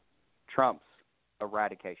education trumps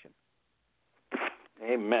eradication.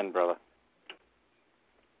 Amen, brother.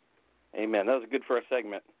 Amen. That was good for a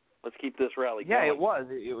segment. Let's keep this rally Yeah, going. it was.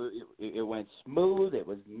 It went smooth. It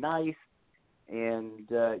was nice. And,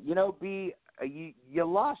 B, you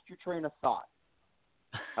lost your train of thought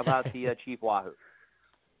about the Chief Wahoo.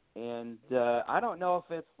 And I don't know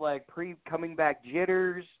if it's like pre-coming back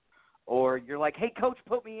jitters or you're like, hey, coach,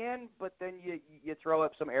 put me in, but then you throw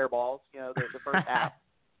up some air balls, the first half.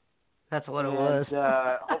 That's what it was.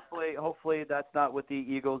 Hopefully that's not what the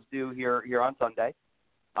Eagles do here on Sunday.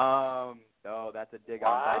 That's a dig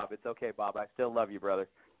on Bob. It's okay, Bob. I still love you, brother.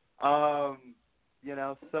 I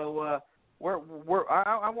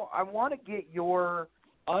want to get your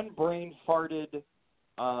unbrain-farted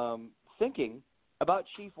thinking about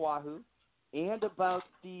Chief Wahoo and about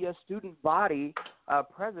the student body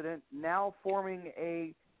president now forming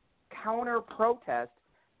a counter-protest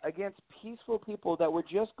against peaceful people that were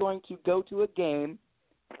just going to go to a game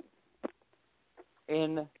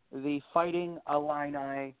in the Fighting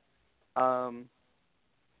Illini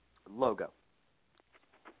logo.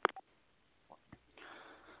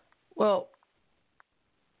 Well,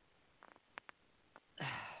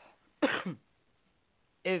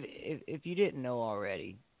 if you didn't know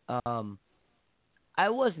already, I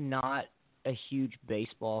was not a huge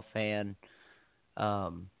baseball fan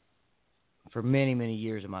for many, many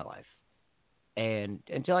years of my life. And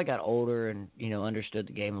until I got older and, understood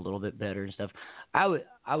the game a little bit better and stuff, I was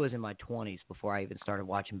in my 20s before I even started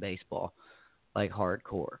watching baseball, like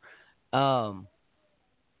hardcore.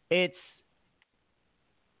 It's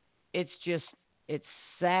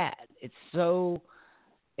sad. It's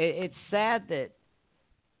sad that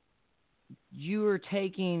you are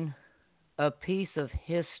taking a piece of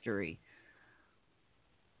history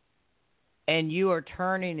and you are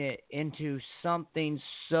turning it into something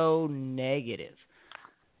so negative.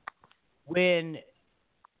 When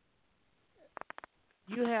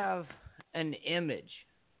you have an image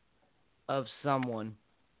of someone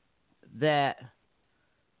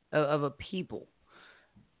of a people,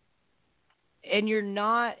 and you're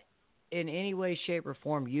not in any way, shape, or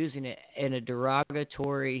form using it in a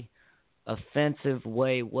derogatory, offensive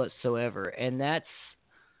way whatsoever, and that's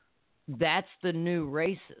the new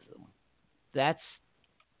racism. That's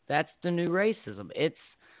the new racism.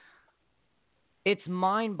 It's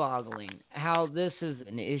mind-boggling how this is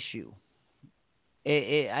an issue.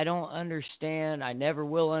 I don't understand. I never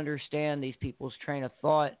will understand these people's train of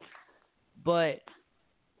thought. But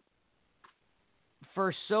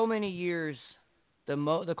for so many years,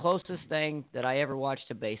 the closest thing that I ever watched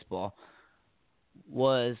to baseball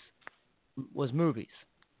was movies.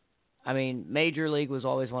 I mean, Major League was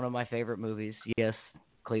always one of my favorite movies. Yes,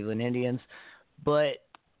 Cleveland Indians. But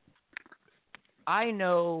I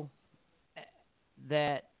know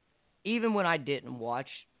that even when I didn't watch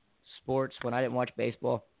sports, when I didn't watch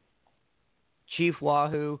baseball, Chief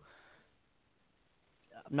Wahoo,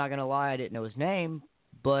 I'm not going to lie, I didn't know his name,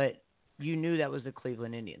 but you knew that was the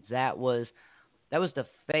Cleveland Indians. That was the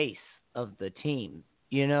face of the team.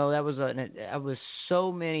 And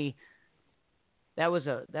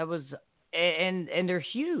they're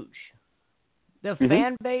huge. The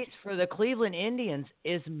fan base for the Cleveland Indians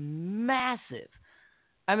is massive.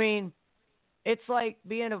 I mean, it's like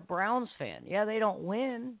being a Browns fan. Yeah, they don't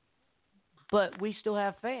win, but we still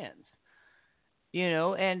have fans.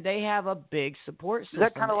 And they have a big support system. Is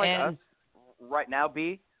that kind of like us right now,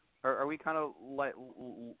 B? Or are we kind of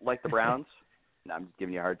like the Browns? No, I'm just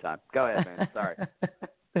giving you a hard time. Go ahead, man. Sorry.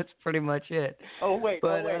 That's pretty much it. Oh, wait.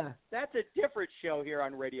 That's a different show here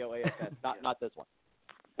on Radio AFS, not this one.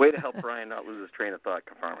 Way to help Brian not lose his train of thought,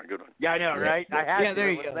 Farmer. Good one. Yeah, I know, right?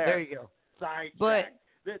 There you go. There you go. Sorry, but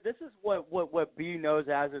this is what B knows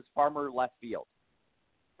as Farmer left field.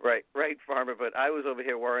 Right, Farmer. But I was over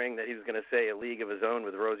here worrying that he was going to say A League of His Own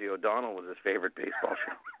with Rosie O'Donnell was his favorite baseball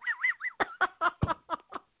show.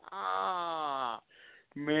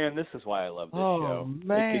 Man, this is why I love this show.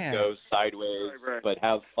 Man. It could go sideways, but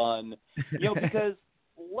have fun. Because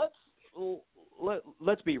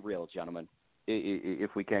let's be real, gentlemen,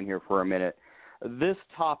 if we can here for a minute. This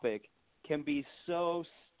topic can be so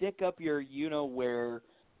stick up your you-know-where,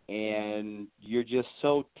 and you're just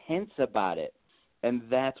so tense about it. And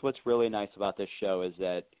that's what's really nice about this show is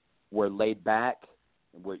that we're laid back,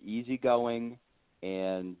 we're easygoing,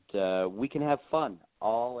 and we can have fun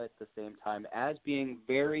all at the same time as being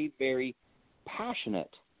very, very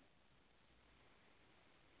passionate.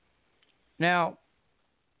 Now,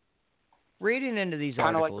 reading into these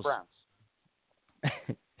articles, kind of like the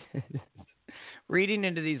Browns. Reading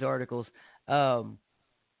into these articles, and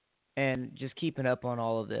just keeping up on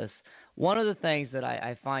all of this, one of the things that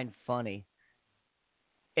I find funny,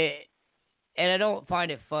 and I don't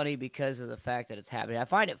find it funny because of the fact that it's happening. I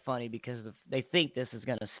find it funny because they think this is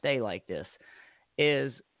going to stay like this,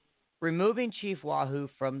 is removing Chief Wahoo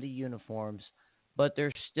from the uniforms, but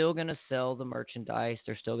they're still going to sell the merchandise.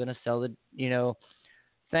 They're still going to sell the,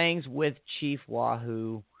 things with Chief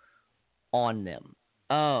Wahoo on them.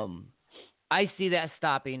 I see that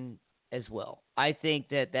stopping as well. I think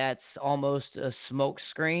that that's almost a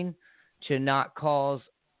smokescreen to not cause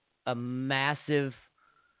a massive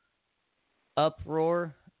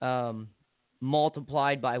uproar,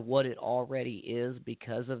 multiplied by what it already is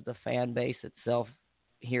because of the fan base itself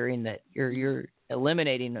hearing that you're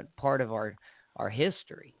eliminating a part of our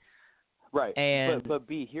history. Right. And but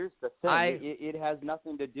B, here's the thing. It has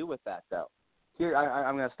nothing to do with that, though. Here,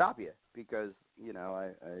 I'm going to stop you because,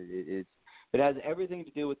 it has everything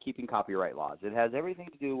to do with keeping copyright laws. It has everything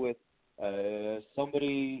to do with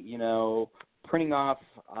somebody, printing off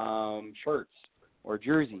shirts or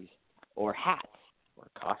jerseys or hats or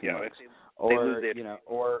coffee mugs, or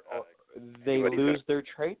they lose their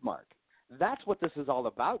trademark. That's what this is all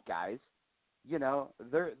about, guys.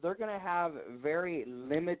 They're going to have very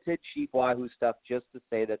limited Chief Wahoo stuff just to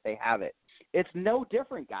say that they have it. It's no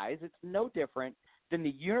different, guys. It's no different than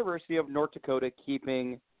the University of North Dakota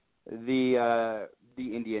keeping the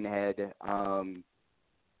Indian head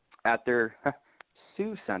at their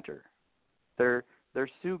Sioux Center, their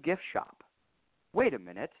Sioux gift shop. Wait a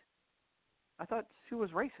minute. I thought Sioux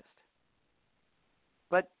was racist.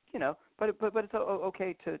 But it's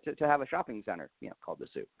okay to have a shopping center, called the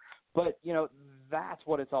Sioux. But that's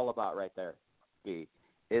what it's all about right there. B,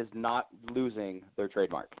 is not losing their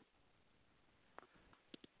trademark.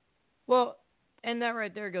 Well, and that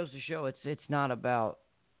right there goes to show it's not about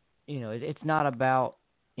it's not about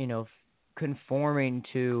conforming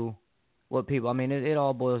to what people. I mean, it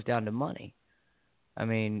all boils down to money. I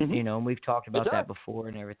mean, and we've talked about that before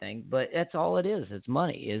and everything, but that's all it is. It's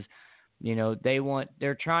money.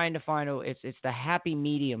 They're trying to find it's the happy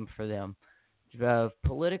medium for them,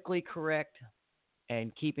 politically correct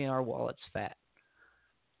and keeping our wallets fat.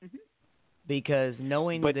 Because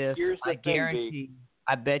knowing this, I guarantee,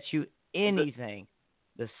 I bet you anything,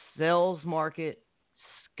 the sales market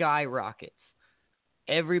skyrockets.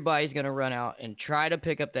 Everybody's going to run out and try to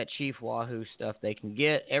pick up that Chief Wahoo stuff they can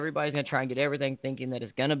get. Everybody's going to try and get everything thinking that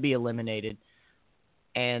it's going to be eliminated.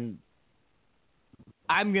 And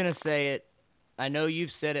I'm going to say it. I know you've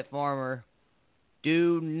said it, Farmer.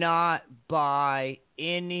 Do not buy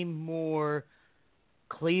any more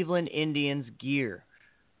Cleveland Indians gear.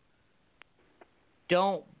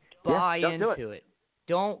 Don't buy into it.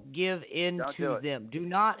 Don't give in to them. Do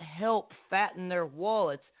not help fatten their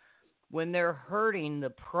wallets when they're hurting the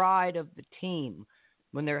pride of the team,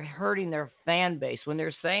 when they're hurting their fan base, when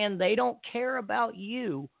they're saying they don't care about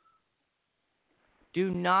you.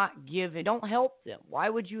 Do not give it. Don't help them. Why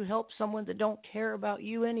would you help someone that don't care about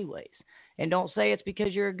you anyways? And don't say it's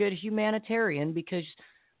because you're a good humanitarian, because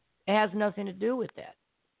it has nothing to do with that.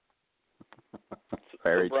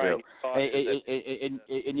 Very true.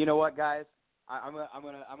 And you know what, guys? I'm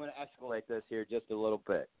gonna escalate this here just a little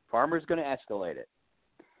bit. Farmer's gonna escalate it.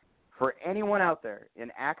 For anyone out there in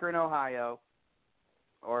Akron, Ohio,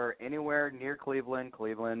 or anywhere near Cleveland,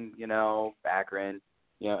 Akron,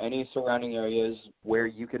 any surrounding areas where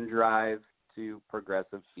you can drive to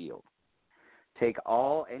Progressive Field, take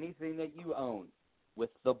anything that you own with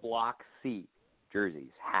the Block C jerseys,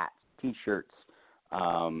 hats, T-shirts,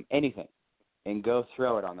 anything, and go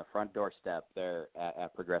throw it on the front doorstep there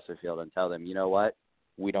at Progressive Field and tell them, you know what,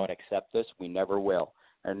 we don't accept this, we never will.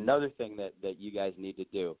 Another thing that you guys need to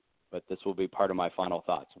do, but this will be part of my final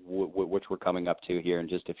thoughts, which we're coming up to here in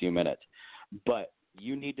just a few minutes, but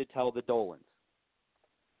you need to tell the Dolans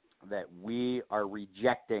that we are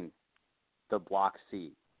rejecting the Block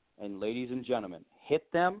C. And ladies and gentlemen, hit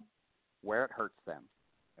them where it hurts them.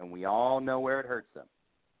 And we all know where it hurts them.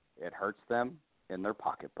 It hurts them in their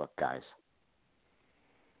pocketbook, guys.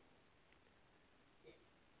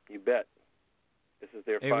 You bet. This is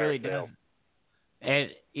their fire really sale. Does.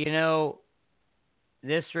 And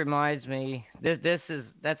this reminds me.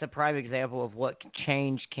 That's a prime example of what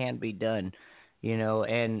change can be done.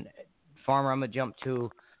 And Farmer, I'm gonna jump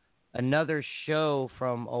to another show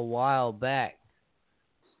from a while back.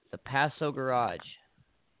 The Paso Garage.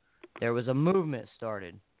 There was a movement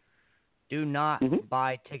started. Do not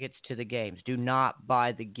buy tickets to the games. Do not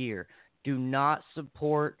buy the gear. Do not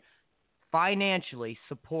financially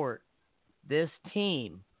support this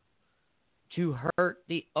team to hurt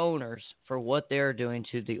the owners for what they're doing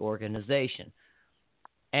to the organization.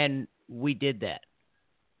 And we did that.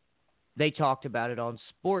 They talked about it on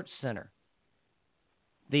SportsCenter.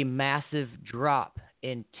 The massive drop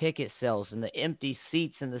in ticket sales and the empty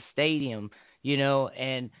seats in the stadium, you know,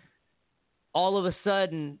 and all of a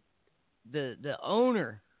sudden the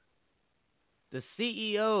owner, the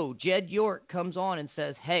CEO, Jed York, comes on and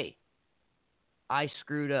says, hey, I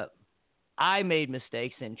screwed up. I made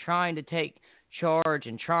mistakes in trying to take charge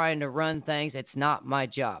and trying to run things. It's not my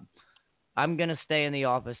job. I'm going to stay in the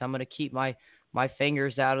office. I'm going to keep my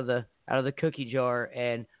fingers out of the cookie jar,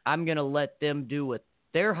 and I'm going to let them do what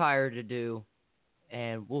they're hired to do,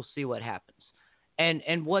 and we'll see what happens.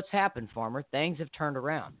 And what's happened, Farmer? Things have turned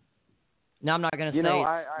around. Now, I'm not going to say you know,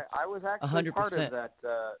 I was actually 100%. part of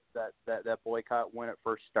that boycott when it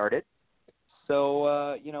first started.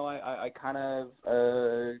 So, you know, I kind of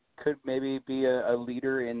could maybe be a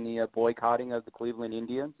leader in the boycotting of the Cleveland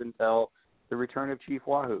Indians until the return of Chief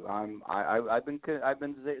Wahoo. I've been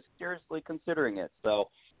seriously considering it. So,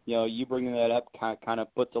 you know, you bringing that up kind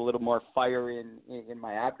of puts a little more fire in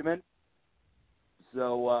my abdomen.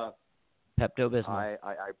 So, Pepto-Bismol.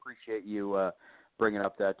 I appreciate you bringing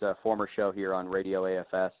up that former show here on Radio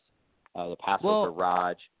AFS, the Paso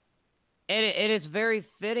Garage. And it's very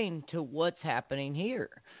fitting to what's happening here.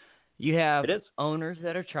 You have owners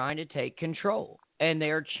that are trying to take control, and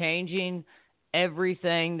they're changing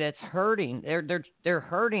everything that's hurting. They're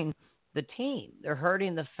hurting the team. They're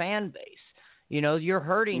hurting the fan base. You know, you're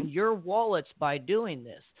hurting your wallets by doing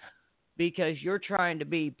this because you're trying to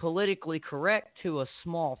be politically correct to a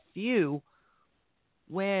small few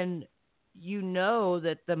when you know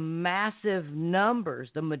that the massive numbers,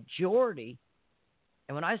 the majority,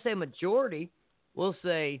 and when I say majority, we'll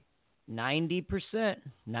say 90%,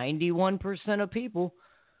 91% of people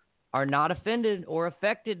are not offended or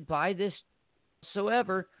affected by this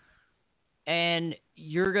whatsoever, and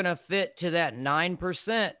you're going to fit to that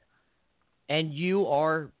 9%, and you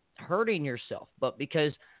are hurting yourself. But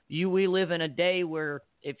because we live in a day where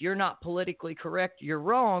if you're not politically correct, you're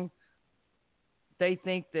wrong, they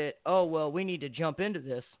think that, oh, well, we need to jump into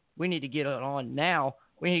this. We need to get it on now.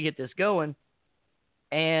 We need to get this going.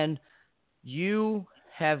 And you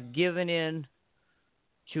have given in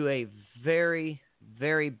to a very,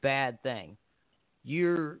 very bad thing.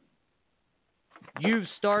 You've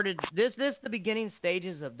started this is the beginning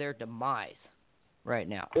stages of their demise right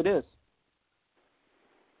now. It is.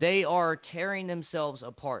 They are tearing themselves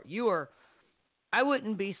apart. I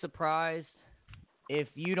wouldn't be surprised if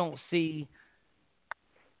you don't see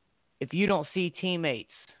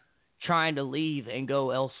teammates trying to leave and go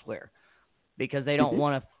elsewhere because they don't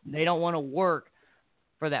want to work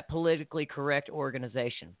for that politically correct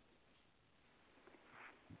organization.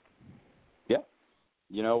 Yeah.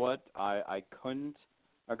 You know what? I couldn't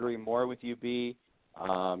agree more with you, B.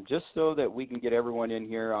 Just so that we can get everyone in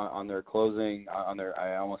here on their closing,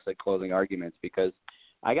 I almost said closing arguments, because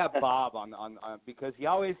I got Bob on because he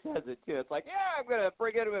always says it too. It's like, yeah, I'm gonna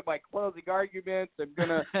bring it with my closing arguments. I'm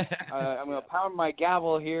gonna pound my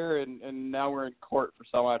gavel here, and now we're in court for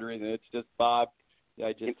some odd reason. It's just Bob.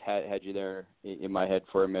 I just had you there in my head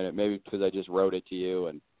for a minute, maybe because I just wrote it to you,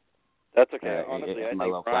 and that's okay. Honestly, I my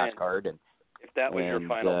think little Brian, flashcard. And if that was your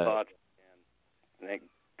final thoughts, I think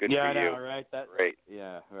good for you. Yeah, I know, right? That's great.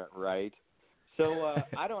 Yeah, right. So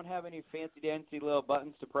I don't have any fancy little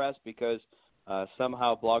buttons to press because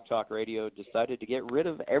somehow Blog Talk Radio decided to get rid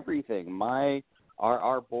of everything.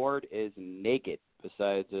 Our board is naked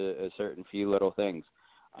besides a certain few little things.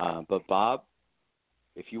 But Bob,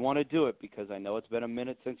 if you want to do it, because I know it's been a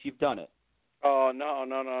minute since you've done it. Oh, no.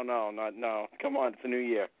 Come on, it's a new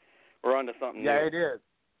year. We're on to something new. Yeah, it is.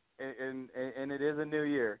 And it is a new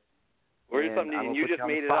year. We're on something new, and you just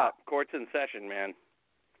made it up. Court's in session, man.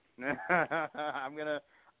 I'm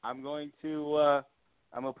going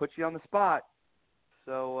to put you on the spot.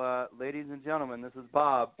 So, ladies and gentlemen, this is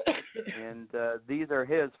Bob, and these are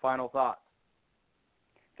his final thoughts.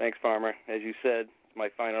 Thanks, Farmer. As you said, it's my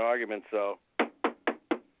final argument, so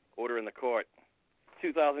order in the court.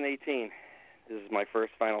 2018. This is my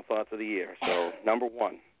first final thoughts of the year. So, number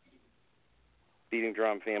one, Beating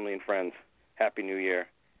Drum, family and friends, Happy New Year.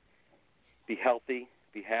 Be healthy,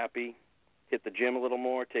 be happy, hit the gym a little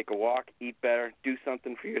more, take a walk, eat better, do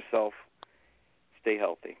something for yourself, stay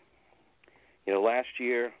healthy. You know, last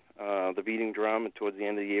year, the Beating Drum, and towards the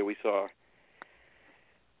end of the year, we saw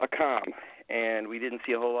a calm, and we didn't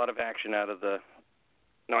see a whole lot of action out of the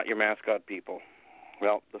Not Your Mascot people.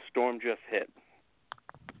 Well, the storm just hit,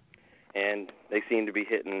 and they seem to be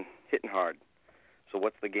hitting hard. So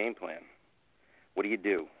what's the game plan? What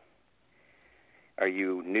do? Are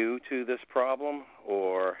you new to this problem,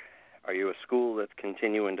 or are you a school that's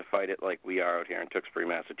continuing to fight it like we are out here in Tewksbury,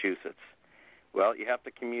 Massachusetts? Well, you have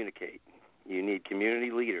to communicate. You need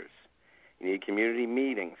community leaders. You need community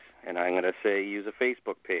meetings. and I'm going to say use a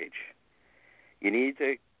Facebook page. You need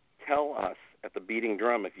to tell us at the beating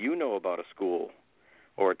drum if you know about a school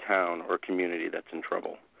or a town or a community that's in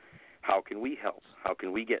trouble. How can we help? How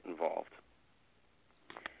can we get involved?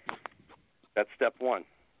 That's step one.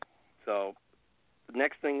 So the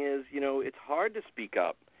next thing is, it's hard to speak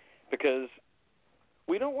up because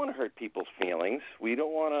we don't want to hurt people's feelings. We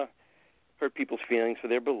don't want to hurt people's feelings for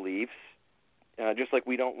their beliefs, just like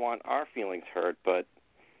we don't want our feelings hurt. But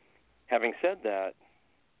having said that,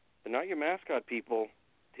 the Not Your Mascot people,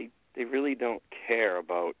 they really don't care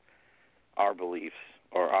about our beliefs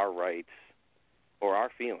or our rights or our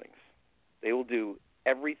feelings. They will do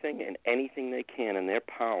everything and anything they can in their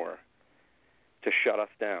power to shut us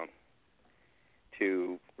down,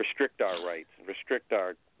 to restrict our rights, restrict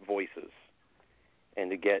our voices, and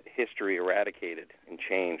to get history eradicated and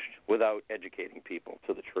changed without educating people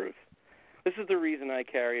to the truth. This is the reason I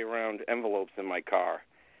carry around envelopes in my car,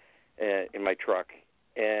 in my truck,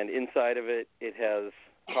 and inside of it, it has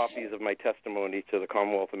copies of my testimony to the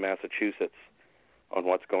Commonwealth of Massachusetts on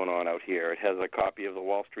what's going on out here. It has a copy of the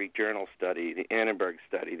Wall Street Journal study, the Annenberg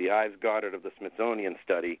study, the Ives Goddard of the Smithsonian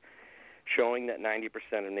study, showing that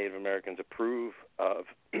 90% of Native Americans approve of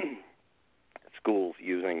schools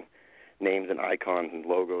using names and icons and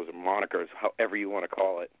logos and monikers, however you want to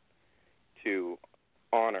call it, to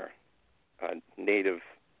honor Native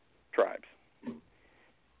tribes.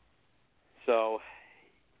 So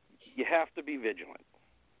you have to be vigilant.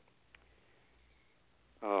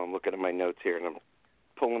 I'm looking at my notes here, and I'm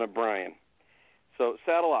pulling up Brian. So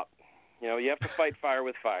saddle up. You have to fight fire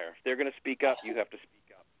with fire. If they're going to speak up, you have to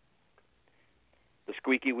speak up. The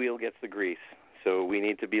squeaky wheel gets the grease, so we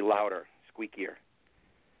need to be louder, squeakier.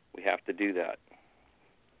 We have to do that.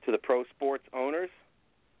 To the pro sports owners,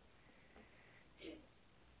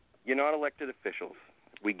 you're not elected officials.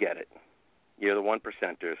 We get it. You're the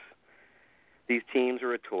 1%ers. These teams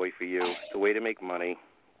are a toy for you. It's a way to make money.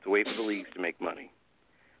 It's a way for the leagues to make money.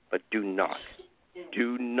 But do not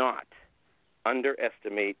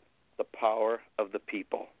underestimate the power of the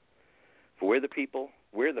people. For we're the people,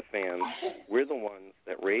 we're the fans, we're the ones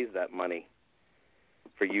that raise that money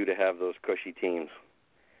for you to have those cushy teams.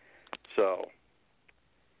 So,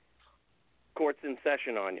 court's in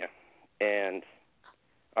session on you, and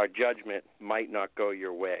our judgment might not go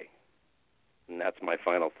your way. And that's my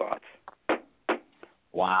final thoughts.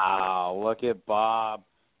 Wow, look at Bob.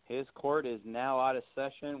 His court is now out of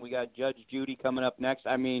session. We got Judge Judy coming up next.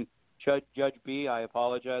 I mean, Judge B, I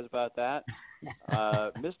apologize about that.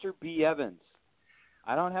 Mr. B. Evans,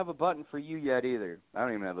 I don't have a button for you yet either. I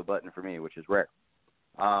don't even have a button for me, which is rare.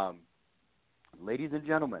 Ladies and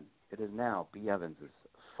gentlemen, it is now B. Evans'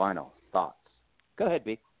 final thoughts. Go ahead,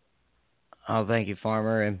 B. Oh, thank you,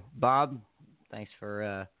 Farmer. And Bob, thanks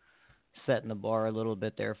for setting the bar a little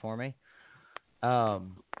bit there for me.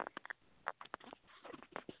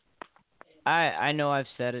 I know I've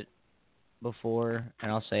said it before,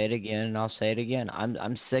 and I'll say it again, and I'll say it again.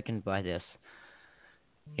 I'm sickened by this.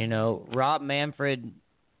 Rob Manfred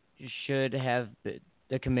should have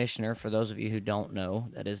the commissioner. For those of you who don't know,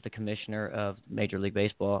 that is the commissioner of Major League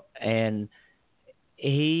Baseball, and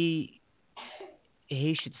he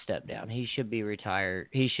should step down. He should be retired.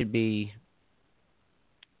 He should be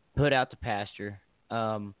put out to pasture.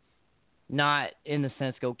 Not in the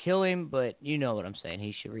sense go kill him, but you know what I'm saying.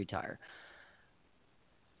 He should retire.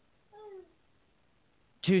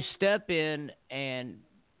 To step in and,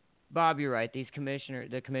 Bob, you're right. The commissioner,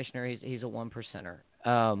 he's a 1%er.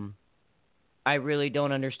 I really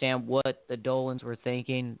don't understand what the Dolans were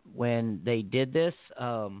thinking when they did this.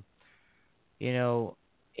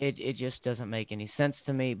 It just doesn't make any sense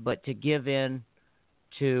to me. But to give in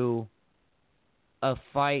to a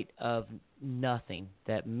fight of nothing,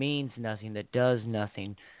 that means nothing, that does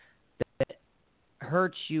nothing, that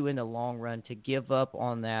hurts you in the long run, to give up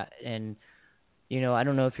on that. And, I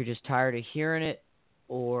don't know if you're just tired of hearing it,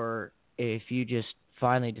 or if you just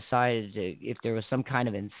finally decided if there was some kind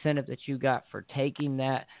of incentive that you got for taking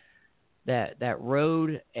that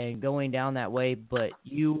road and going down that way, but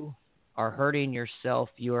you are hurting yourself,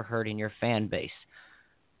 you are hurting your fan base.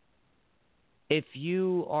 If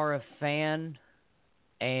you are a fan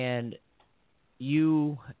and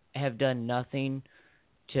you have done nothing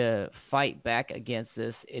to fight back against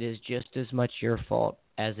this, it is just as much your fault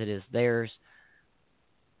as it is theirs.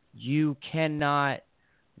 You cannot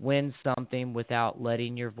win something without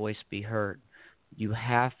letting your voice be heard. You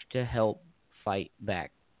have to help fight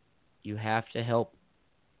back. You have to help.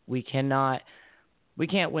 We can't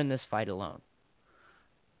win this fight alone.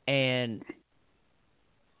 And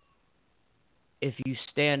if you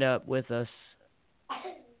stand up with us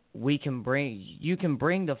you can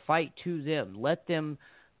bring the fight to them. Let them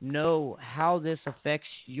know how this affects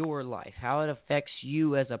your life, how it affects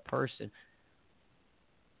you as a person.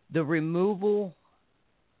 The removal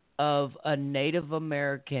of a Native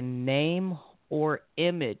American name or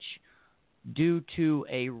image due to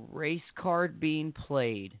a race card being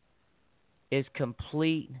played is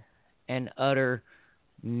complete and utter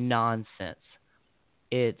nonsense.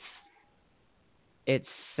 It's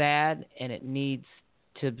sad, and this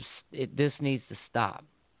needs to stop.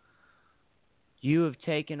 You have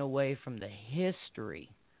taken away from the history.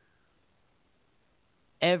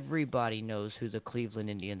 Everybody knows who the Cleveland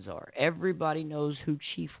Indians are. Everybody knows who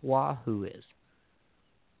Chief Wahoo is.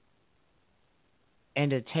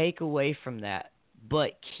 And to take away from that,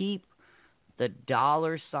 but keep the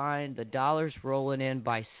dollars rolling in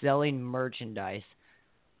by selling merchandise,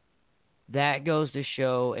 that goes to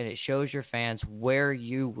show, and it shows your fans where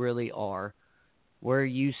you really are, where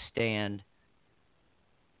you stand,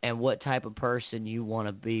 and what type of person you want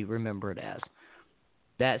to be remembered as.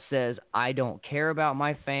 That says, I don't care about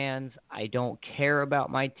my fans. I don't care about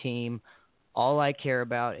my team. All I care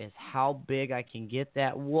about is how big I can get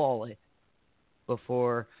that wallet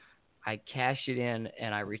before I cash it in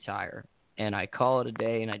and I retire. And I call it a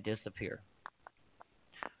day and I disappear.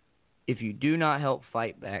 If you do not help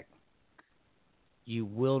fight back, you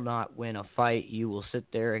will not win a fight. You will sit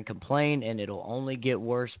there and complain, and it'll only get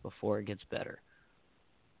worse before it gets better.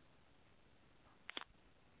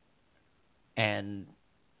 And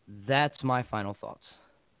that's my final thoughts.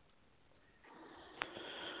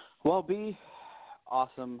 Well, B,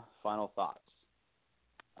 awesome final thoughts.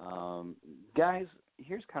 Guys,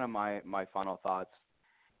 here's kind of my final thoughts.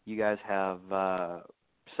 You guys have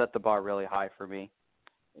set the bar really high for me,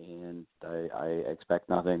 and I expect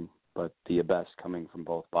nothing but the best coming from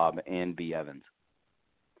both Bob and B. Evans.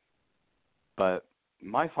 But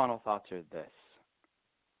my final thoughts are this.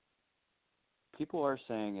 People are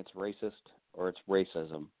saying it's racist or it's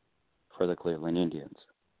racism for the Cleveland Indians.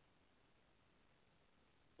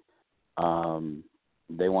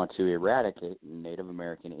 They want to eradicate Native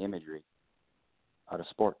American imagery out of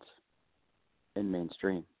sports in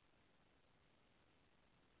mainstream.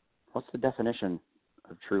 What's the definition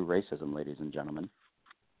of true racism, ladies and gentlemen?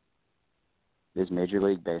 Is Major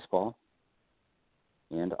League Baseball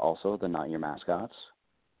and also the Not Your Mascots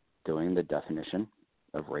doing the definition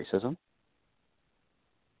of racism?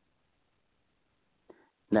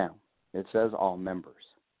 Now, it says all members,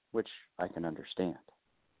 which I can understand.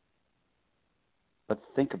 But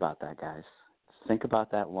think about that, guys. Think about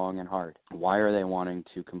that long and hard. Why are they wanting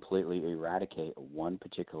to completely eradicate one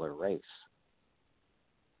particular race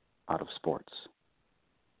out of sports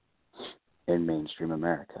in mainstream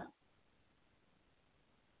America?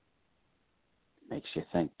 Makes you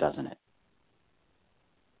think, doesn't it?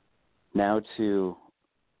 Now to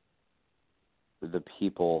the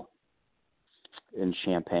people in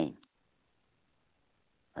Champaign.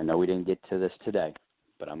 I know we didn't get to this today,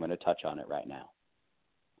 but I'm going to touch on it right now.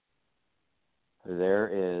 There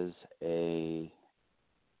is a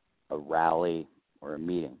rally or a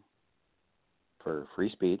meeting for free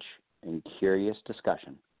speech and curious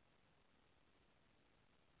discussion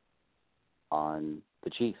on the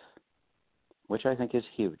chief, which I think is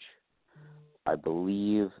huge. I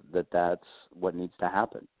believe that that's what needs to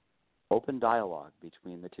happen. Open dialogue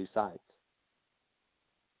between the two sides.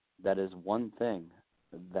 That is one thing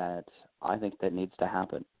that I think that needs to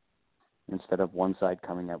happen. Instead of one side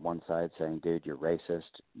coming at one side saying, dude, you're racist,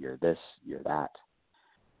 you're this, you're that.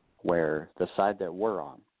 Where the side that we're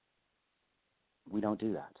on, we don't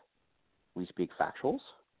do that. We speak factuals.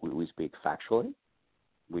 We speak factually.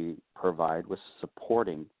 We provide with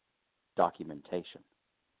supporting documentation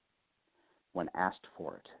when asked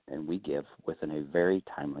for it, and we give within a very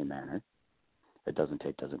timely manner. It doesn't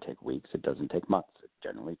take weeks. It doesn't take months. It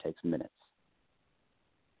generally takes minutes.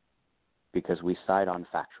 Because we side on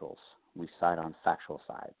factuals. We side on factual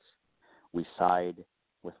sides. We side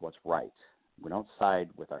with what's right. We don't side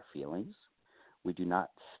with our feelings. We do not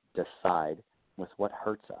decide with what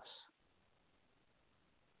hurts us.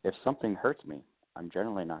 If something hurts me, I'm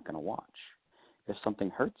generally not going to watch. If something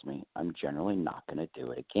hurts me, I'm generally not going to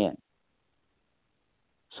do it again.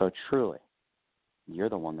 So truly, you're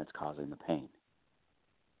the one that's causing the pain,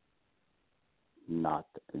 not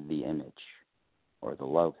the image or the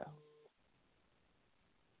logo.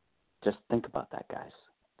 Just think about that, guys.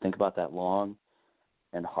 Think about that long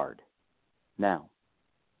and hard. Now,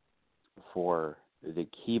 for the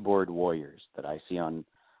keyboard warriors that I see on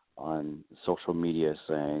social media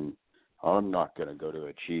saying, I'm not going to go to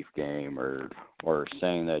a Chief game, or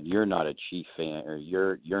saying that you're not a Chief fan, or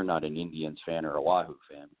you're not an Indians fan or a Wahoo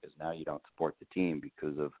fan because now you don't support the team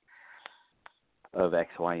because of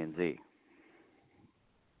X, Y, and Z.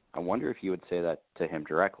 I wonder if you would say that to him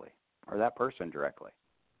directly, or that person directly,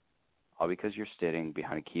 all because you're sitting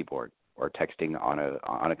behind a keyboard or texting on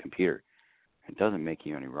a computer. It doesn't make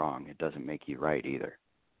you any wrong. It doesn't make you right either.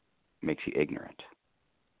 It makes you ignorant.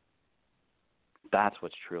 That's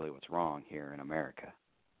what's wrong here in America,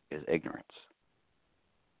 is ignorance.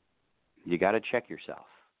 You got to check yourself.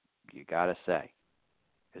 You got to say,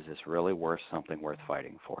 is this really something worth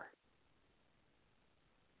fighting for?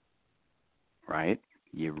 Right?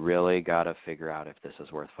 You really got to figure out if this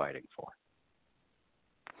is worth fighting for.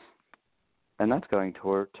 And that's going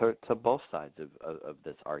to both sides of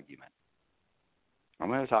this argument. I'm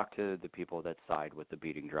going to talk to the people that side with the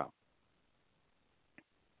beating drum.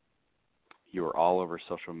 You are all over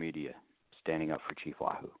social media standing up for Chief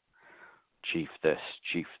Wahoo. Chief this,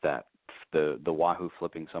 Chief that, the Wahoo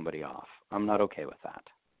flipping somebody off. I'm not okay with that.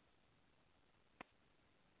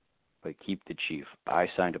 But keep the Chief. I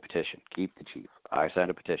signed a petition. Keep the Chief. I signed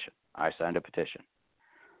a petition. I signed a petition.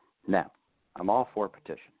 Now, I'm all for a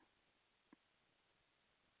petition.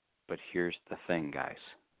 But here's the thing, guys.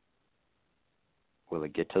 Will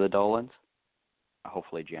it get to the Dolans?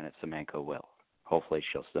 Hopefully Janet Semenko will. Hopefully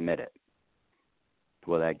she'll submit it.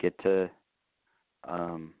 Will that get to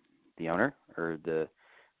the owner or the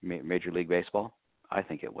Major League Baseball? I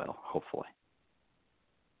think it will, hopefully.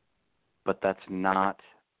 But that's not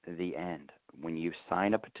the end. When you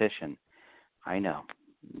sign a petition, I know,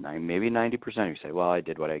 maybe 90% of you say, well, I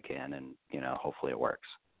did what I can and, hopefully it works.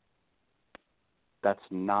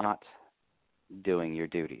 That's not doing your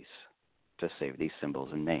duties to save these symbols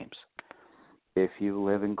and names. If you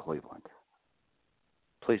live in Cleveland,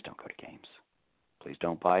 please don't go to games. Please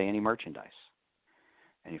don't buy any merchandise.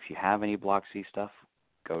 And if you have any Block C stuff,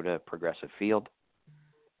 go to Progressive Field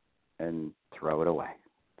and throw it away.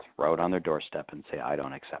 Throw it on their doorstep and say, I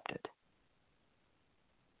don't accept it.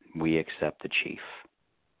 We accept the Chief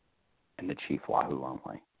and the Chief Wahoo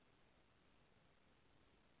only.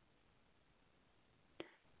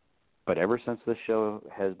 But ever since this show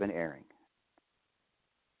has been airing,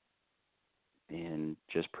 and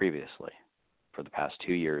just previously, for the past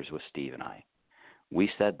 2 years with Steve and I, we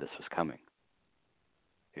said this was coming.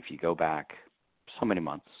 If you go back so many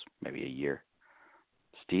months, maybe a year,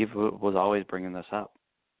 Steve was always bringing this up.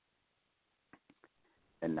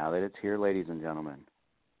 And now that it's here, ladies and gentlemen,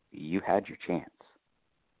 you had your chance.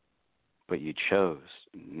 But you chose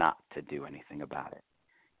not to do anything about it.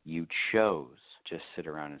 You chose to just sit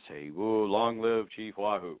around and say, "Whoa, long live Chief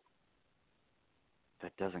Wahoo."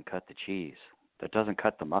 That doesn't cut the cheese. That doesn't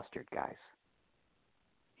cut the mustard, guys.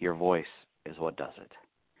 Your voice is what does it.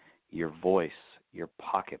 Your voice, your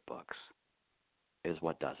pocketbooks, is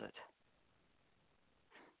what does it.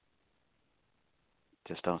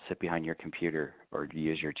 Just don't sit behind your computer or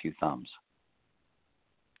use your two thumbs.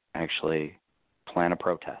 Actually, plan a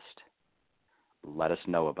protest. Let us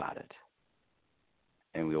know about it,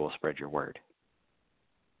 and we will spread your word.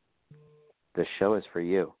 This show is for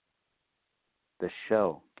you. This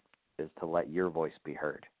show is to let your voice be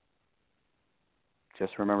heard.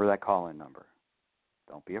 Just remember that call-in number.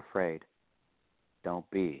 Don't be afraid. Don't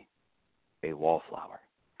be a wallflower.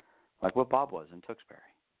 Like what Bob was in Tewksbury.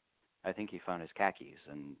 I think he found his khakis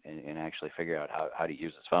and actually figured out how to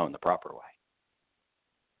use his phone the proper way.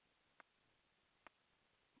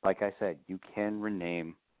 Like I said, you can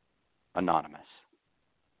rename anonymous.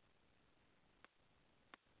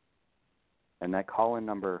 And that call-in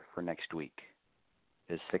number for next week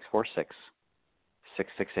is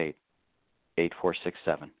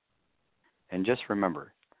 646-668-8467. And just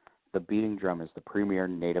remember, the Beating Drum is the premier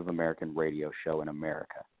Native American radio show in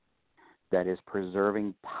America that is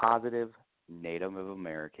preserving positive Native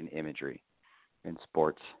American imagery in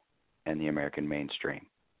sports and the American mainstream.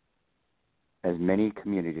 As many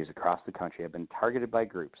communities across the country have been targeted by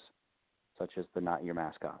groups such as the Not Your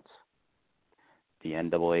Mascots, the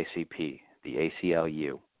NAACP, the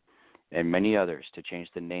ACLU, and many others to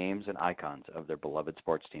change the names and icons of their beloved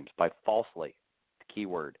sports teams by falsely, the key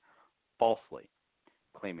word, falsely,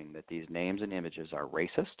 claiming that these names and images are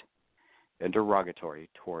racist and derogatory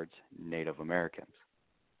towards Native Americans.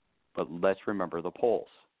 But let's remember the polls.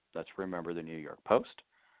 Let's remember the New York Post.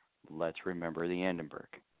 Let's remember the Edinburgh.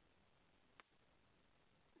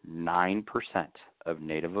 9% of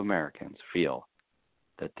Native Americans feel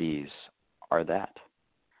that these are that.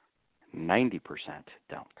 90%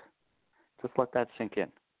 don't. Just let that sink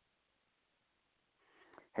in.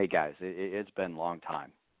 Hey guys, it's been a long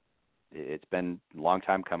time. It's been a long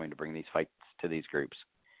time coming to bring these fights to these groups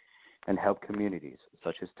and help communities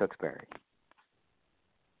such as Tewksbury,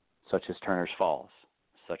 such as Turner's Falls,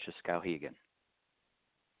 such as Skowhegan,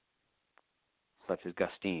 such as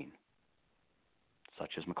Gustine,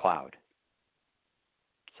 such as McLeod,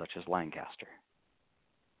 such as Lancaster,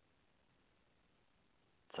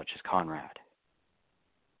 such as Conrad,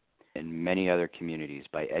 and many other communities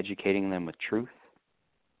by educating them with truth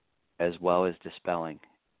as well as dispelling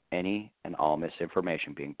any and all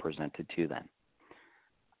misinformation being presented to them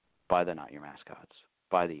by the Not Your Mascots,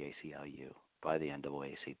 by the ACLU, by the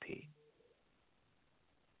NAACP.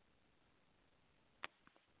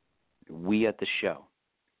 We at the show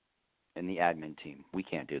and the admin team, we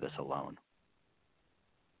can't do this alone.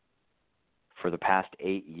 For the past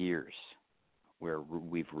 8 years, where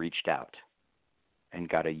we've reached out and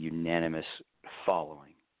got a unanimous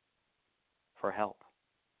following for help.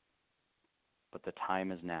 But the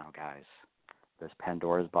time is now, guys. This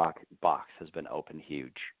Pandora's box has been opened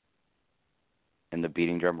huge. And the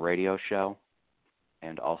Beating Drum Radio Show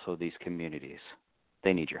and also these communities,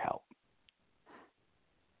 they need your help.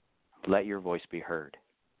 Let your voice be heard.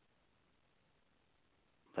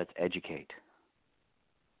 Let's educate.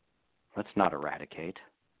 Let's not eradicate.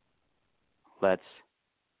 Let's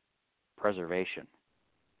preservation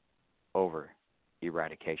over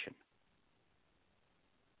eradication.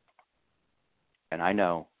 And I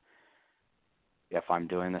know if I'm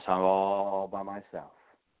doing this all by myself,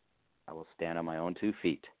 I will stand on my own 2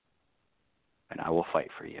 feet and I will fight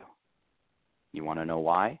for you. You want to know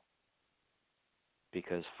why?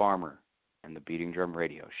 Because Farmer and the Beating Drum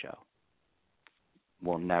Radio Show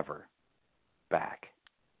will never back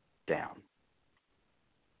down.